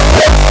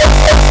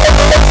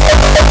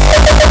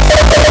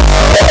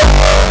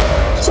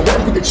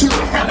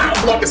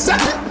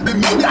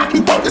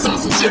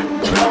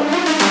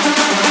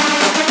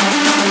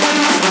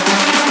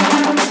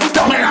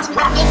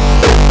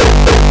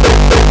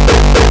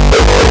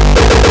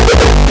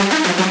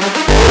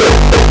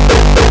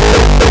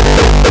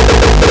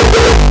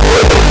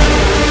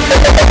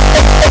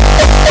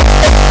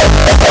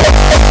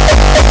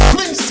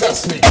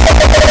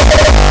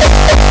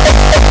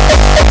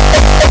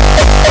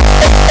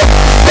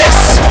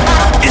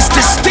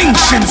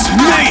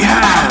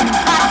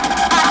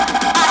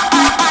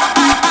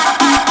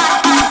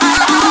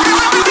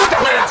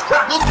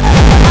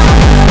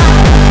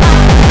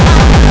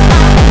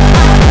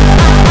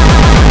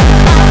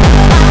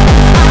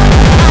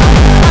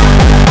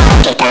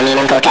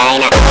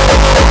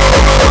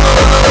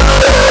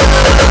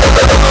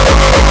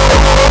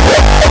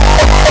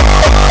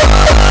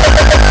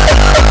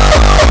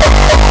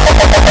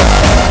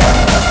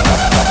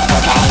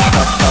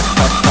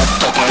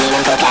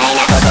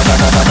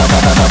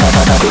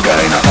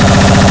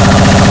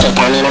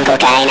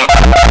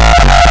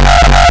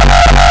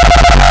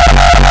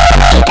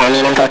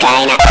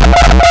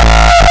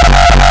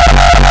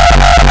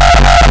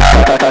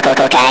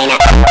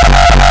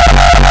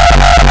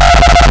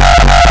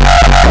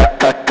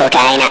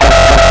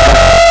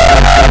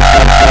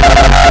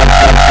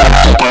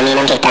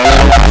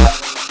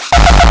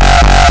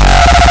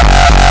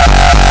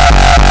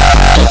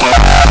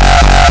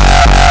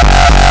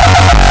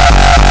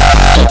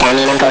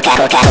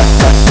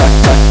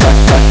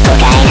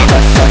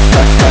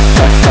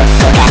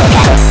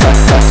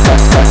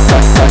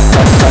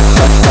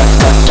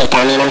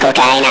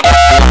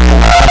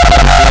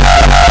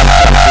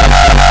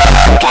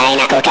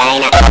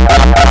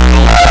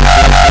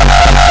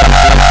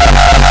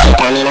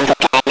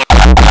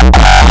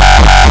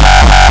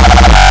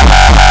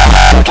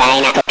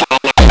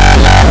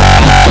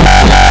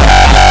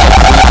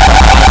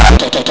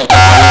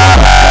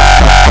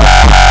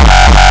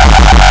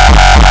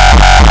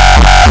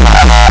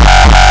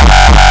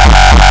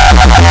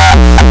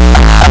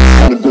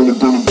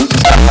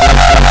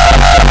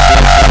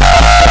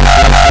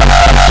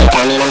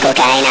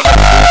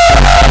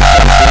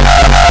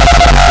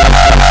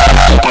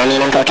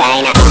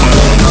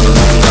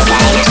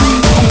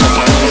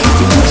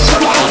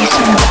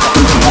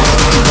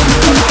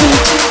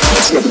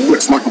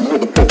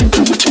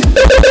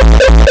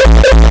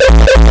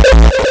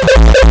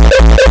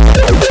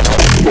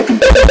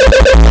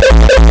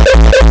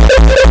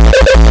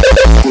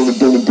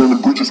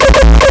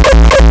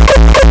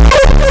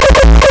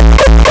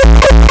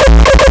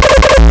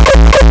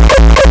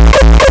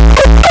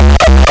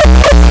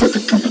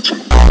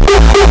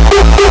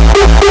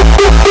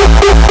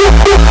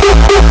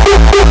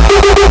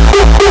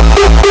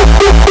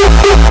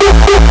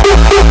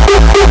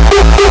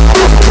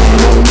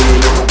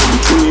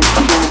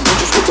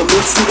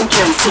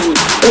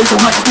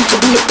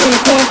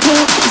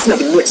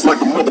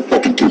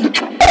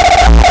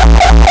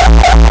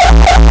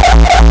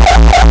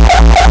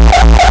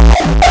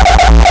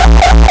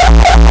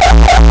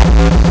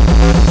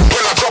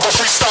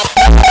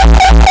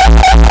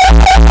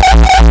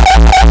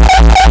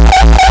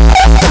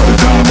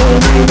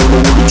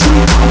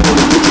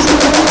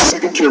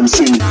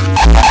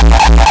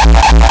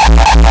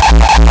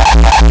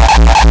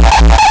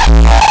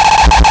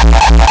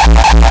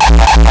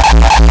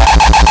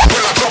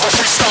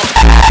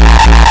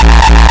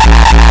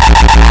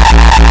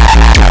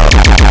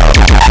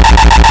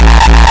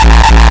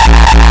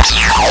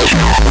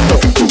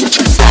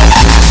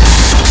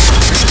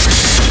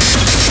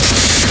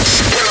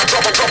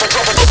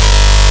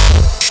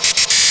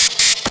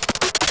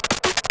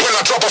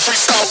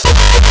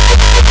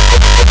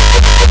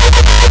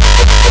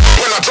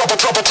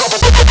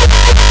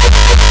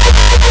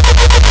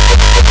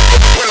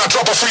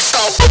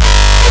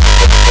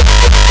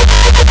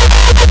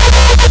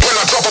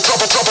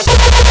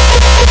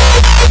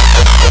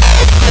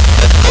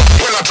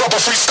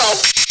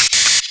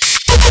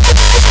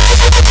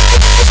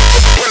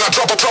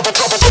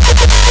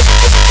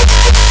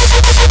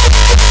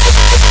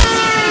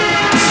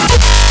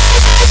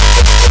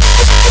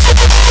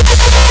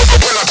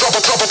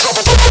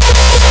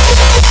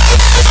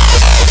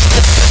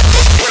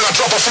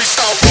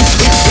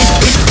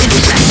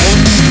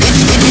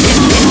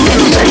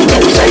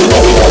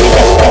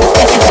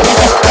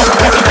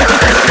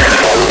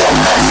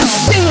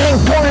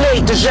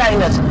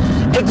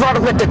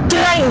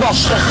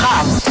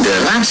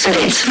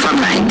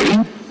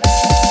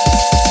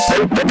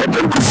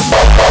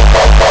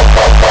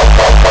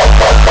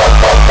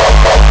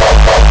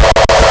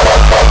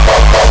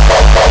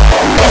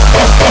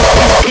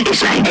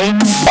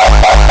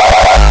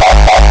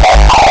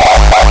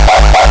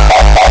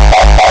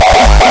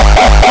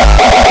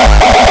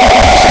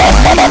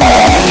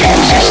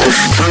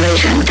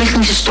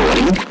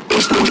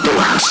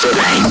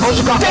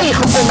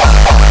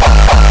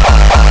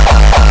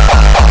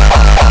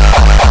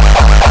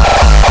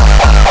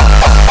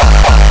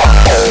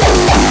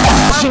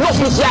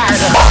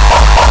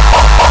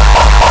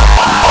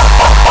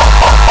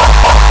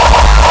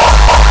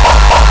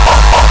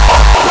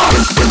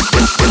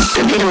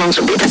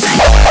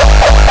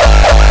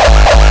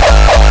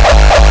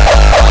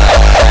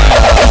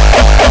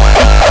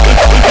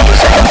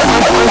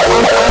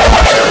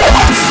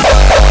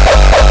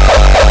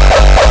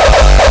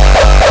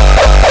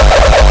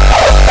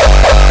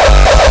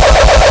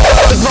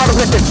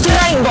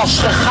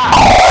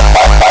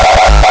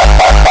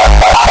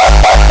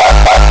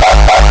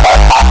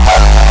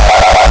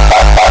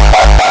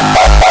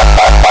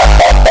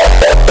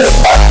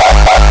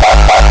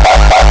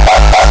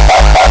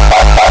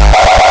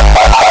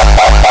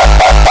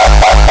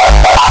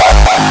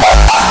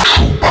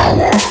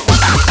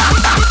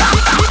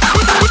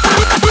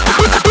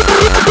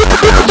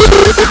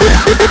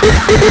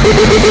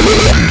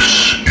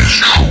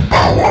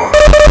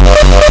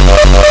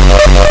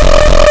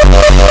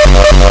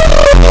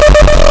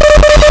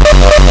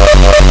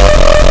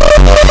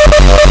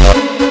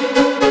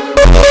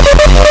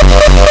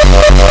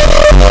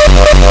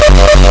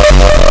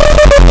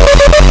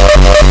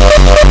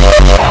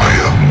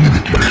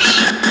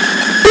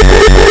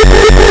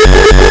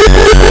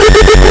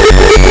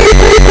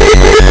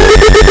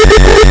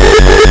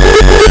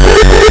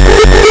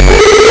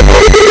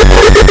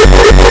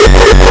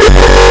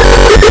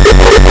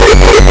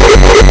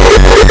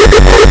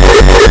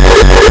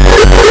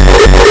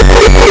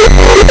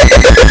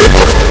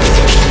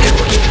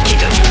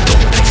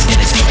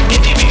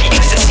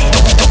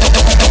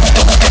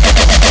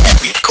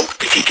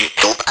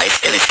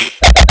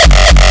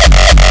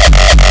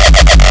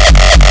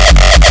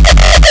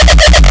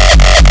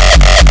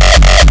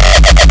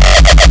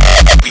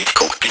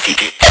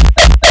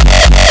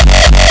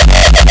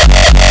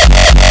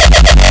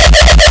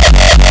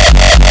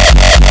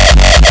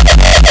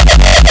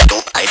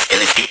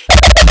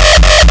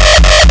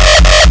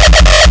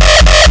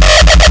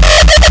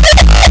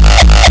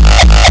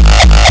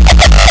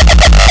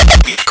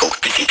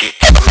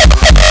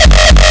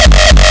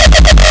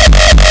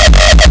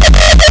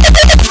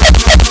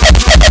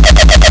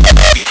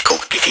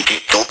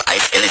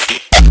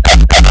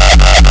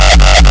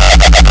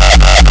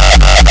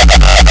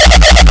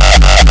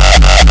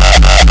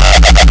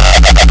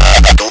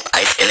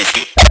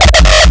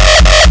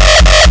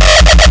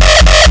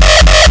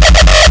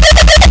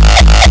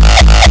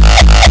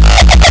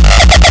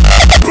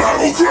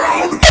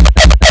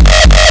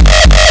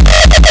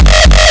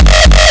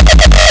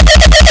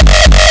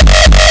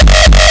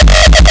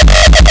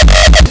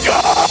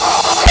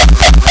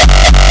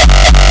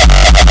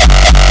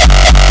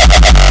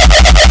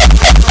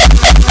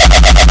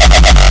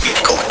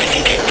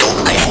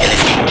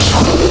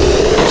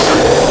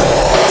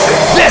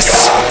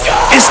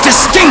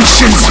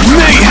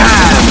Mayhem.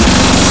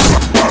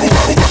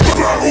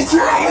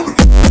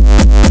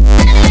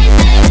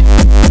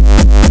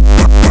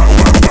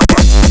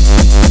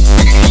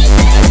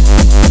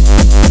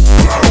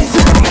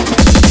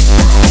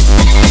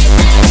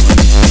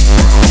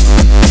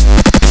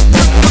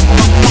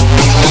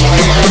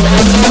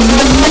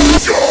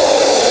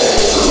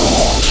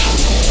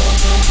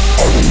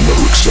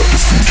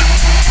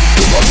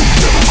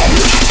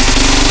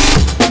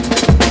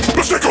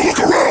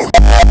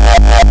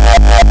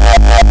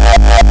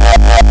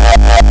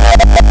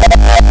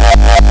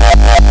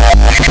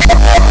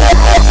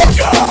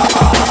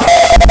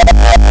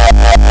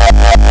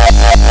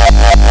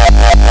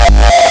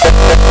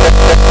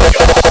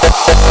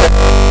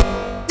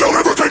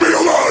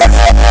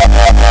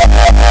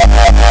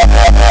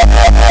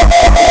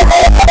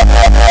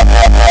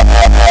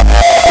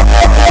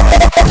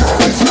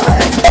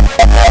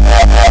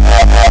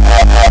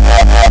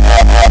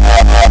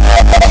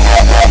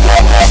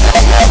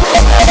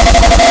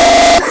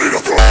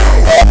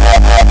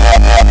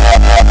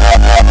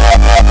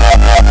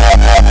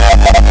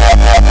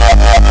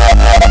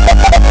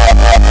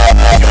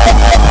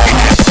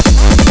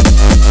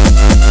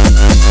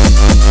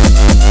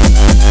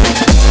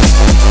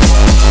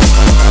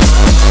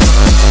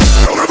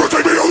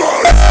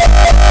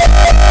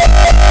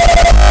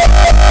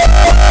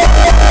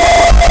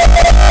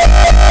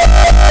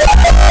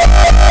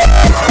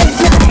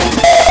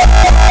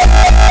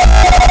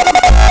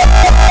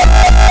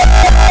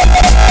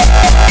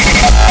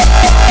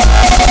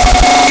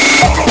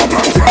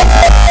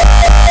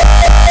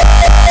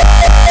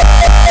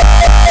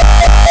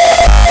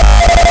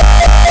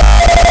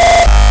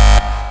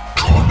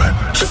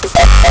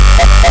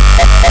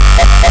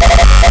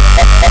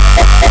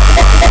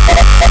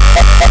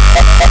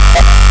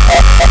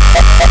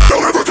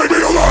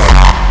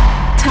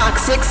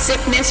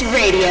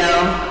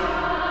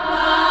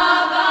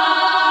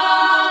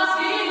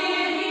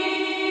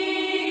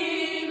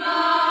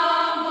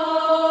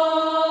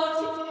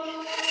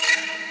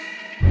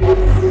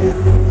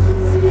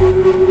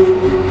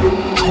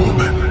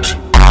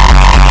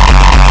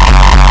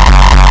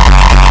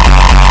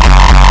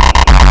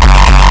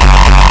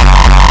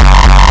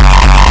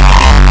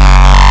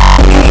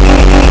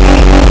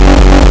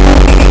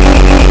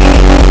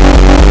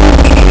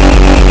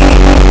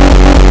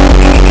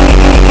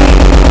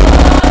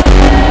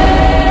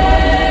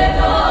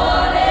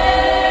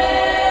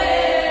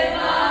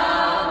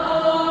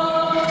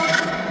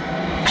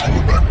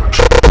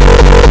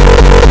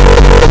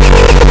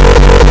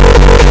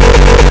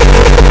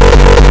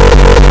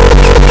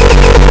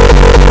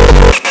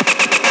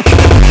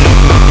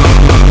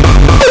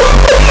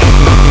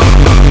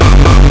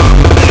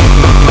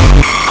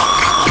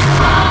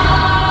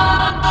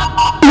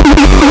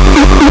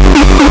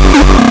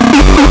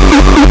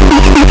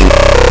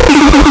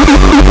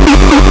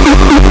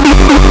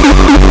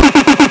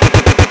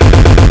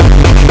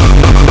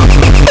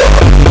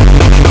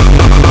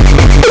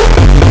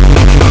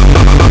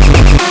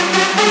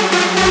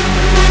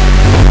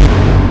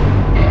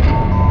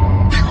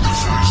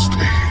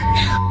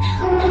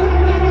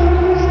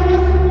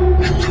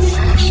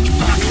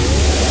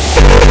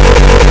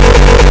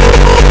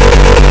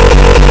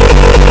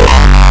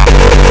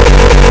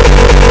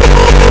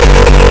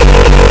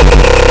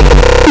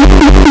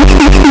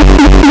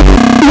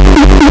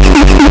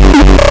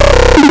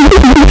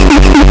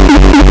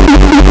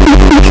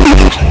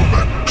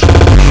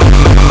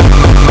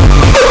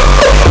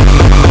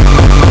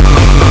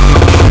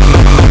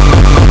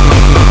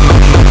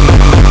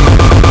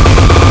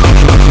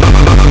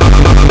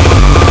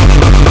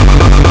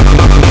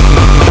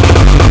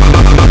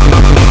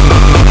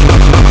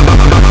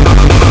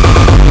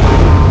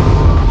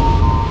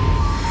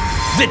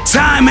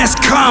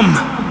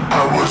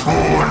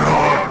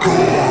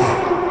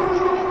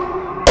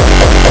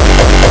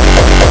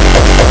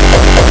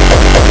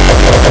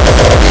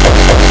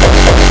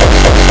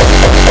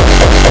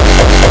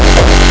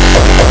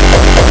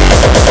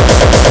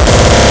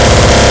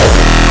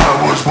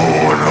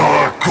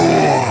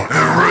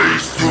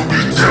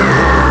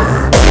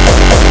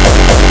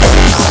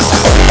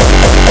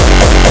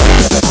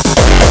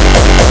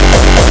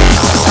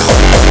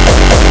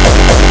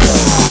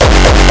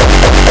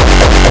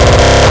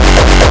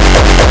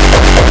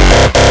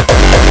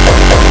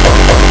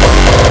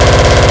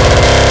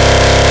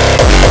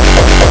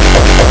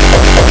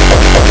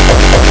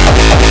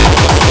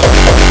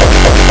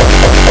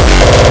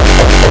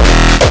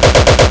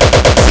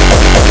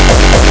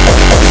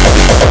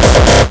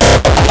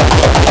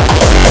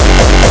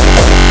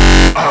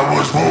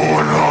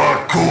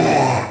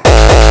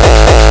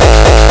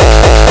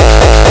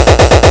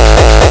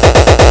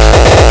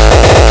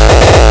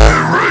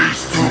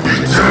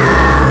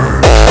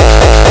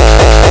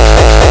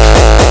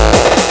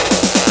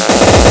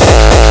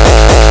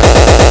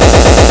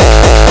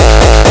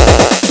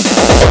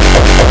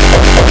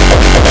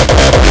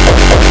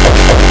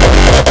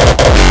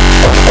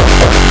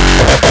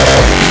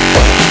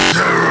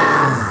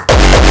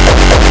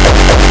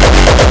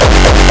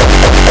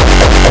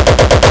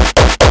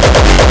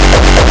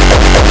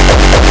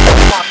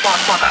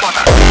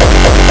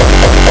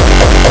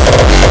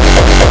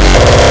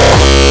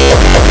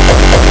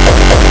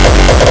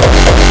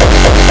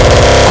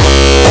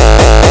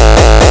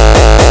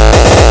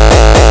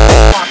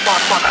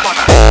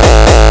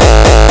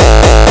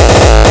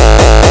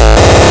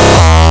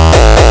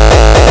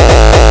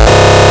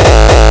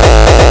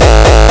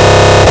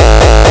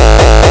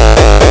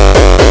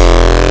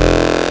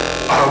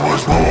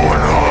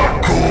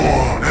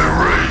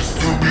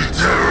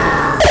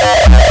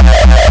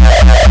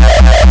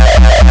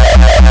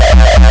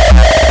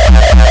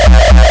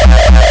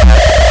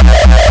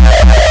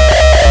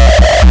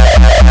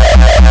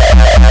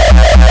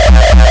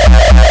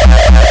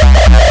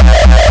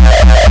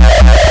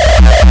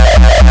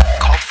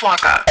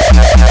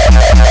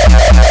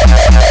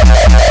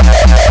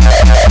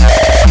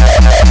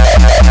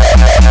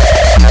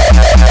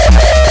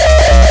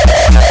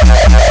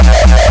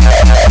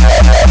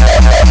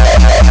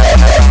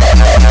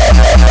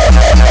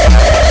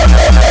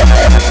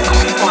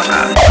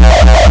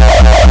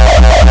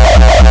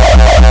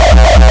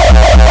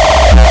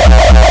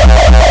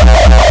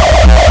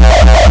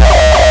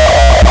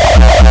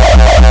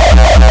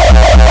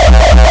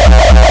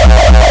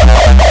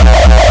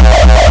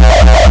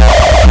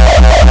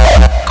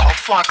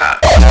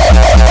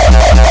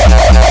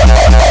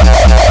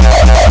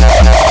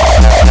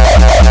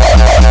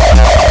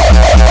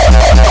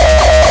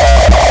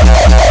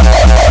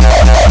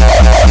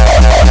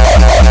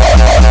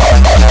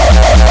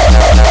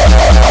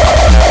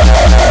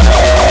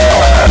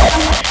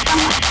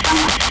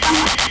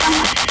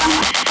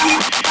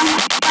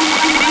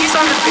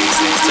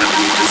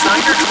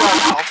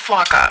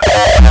 flaca.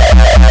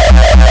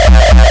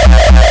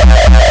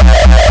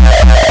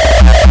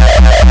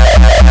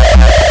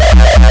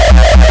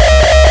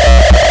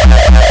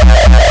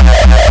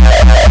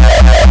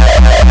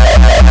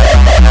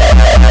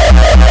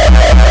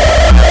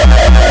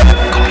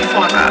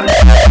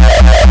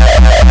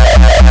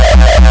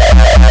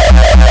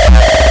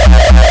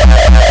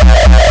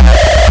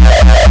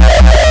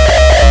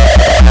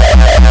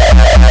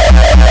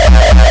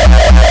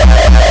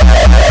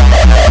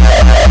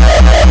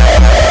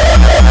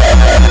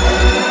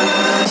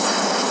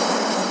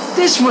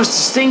 This was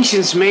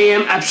Distinction's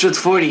Mayhem episode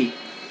 40.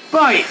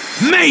 Bye!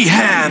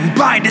 Mayhem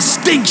by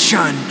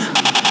distinction.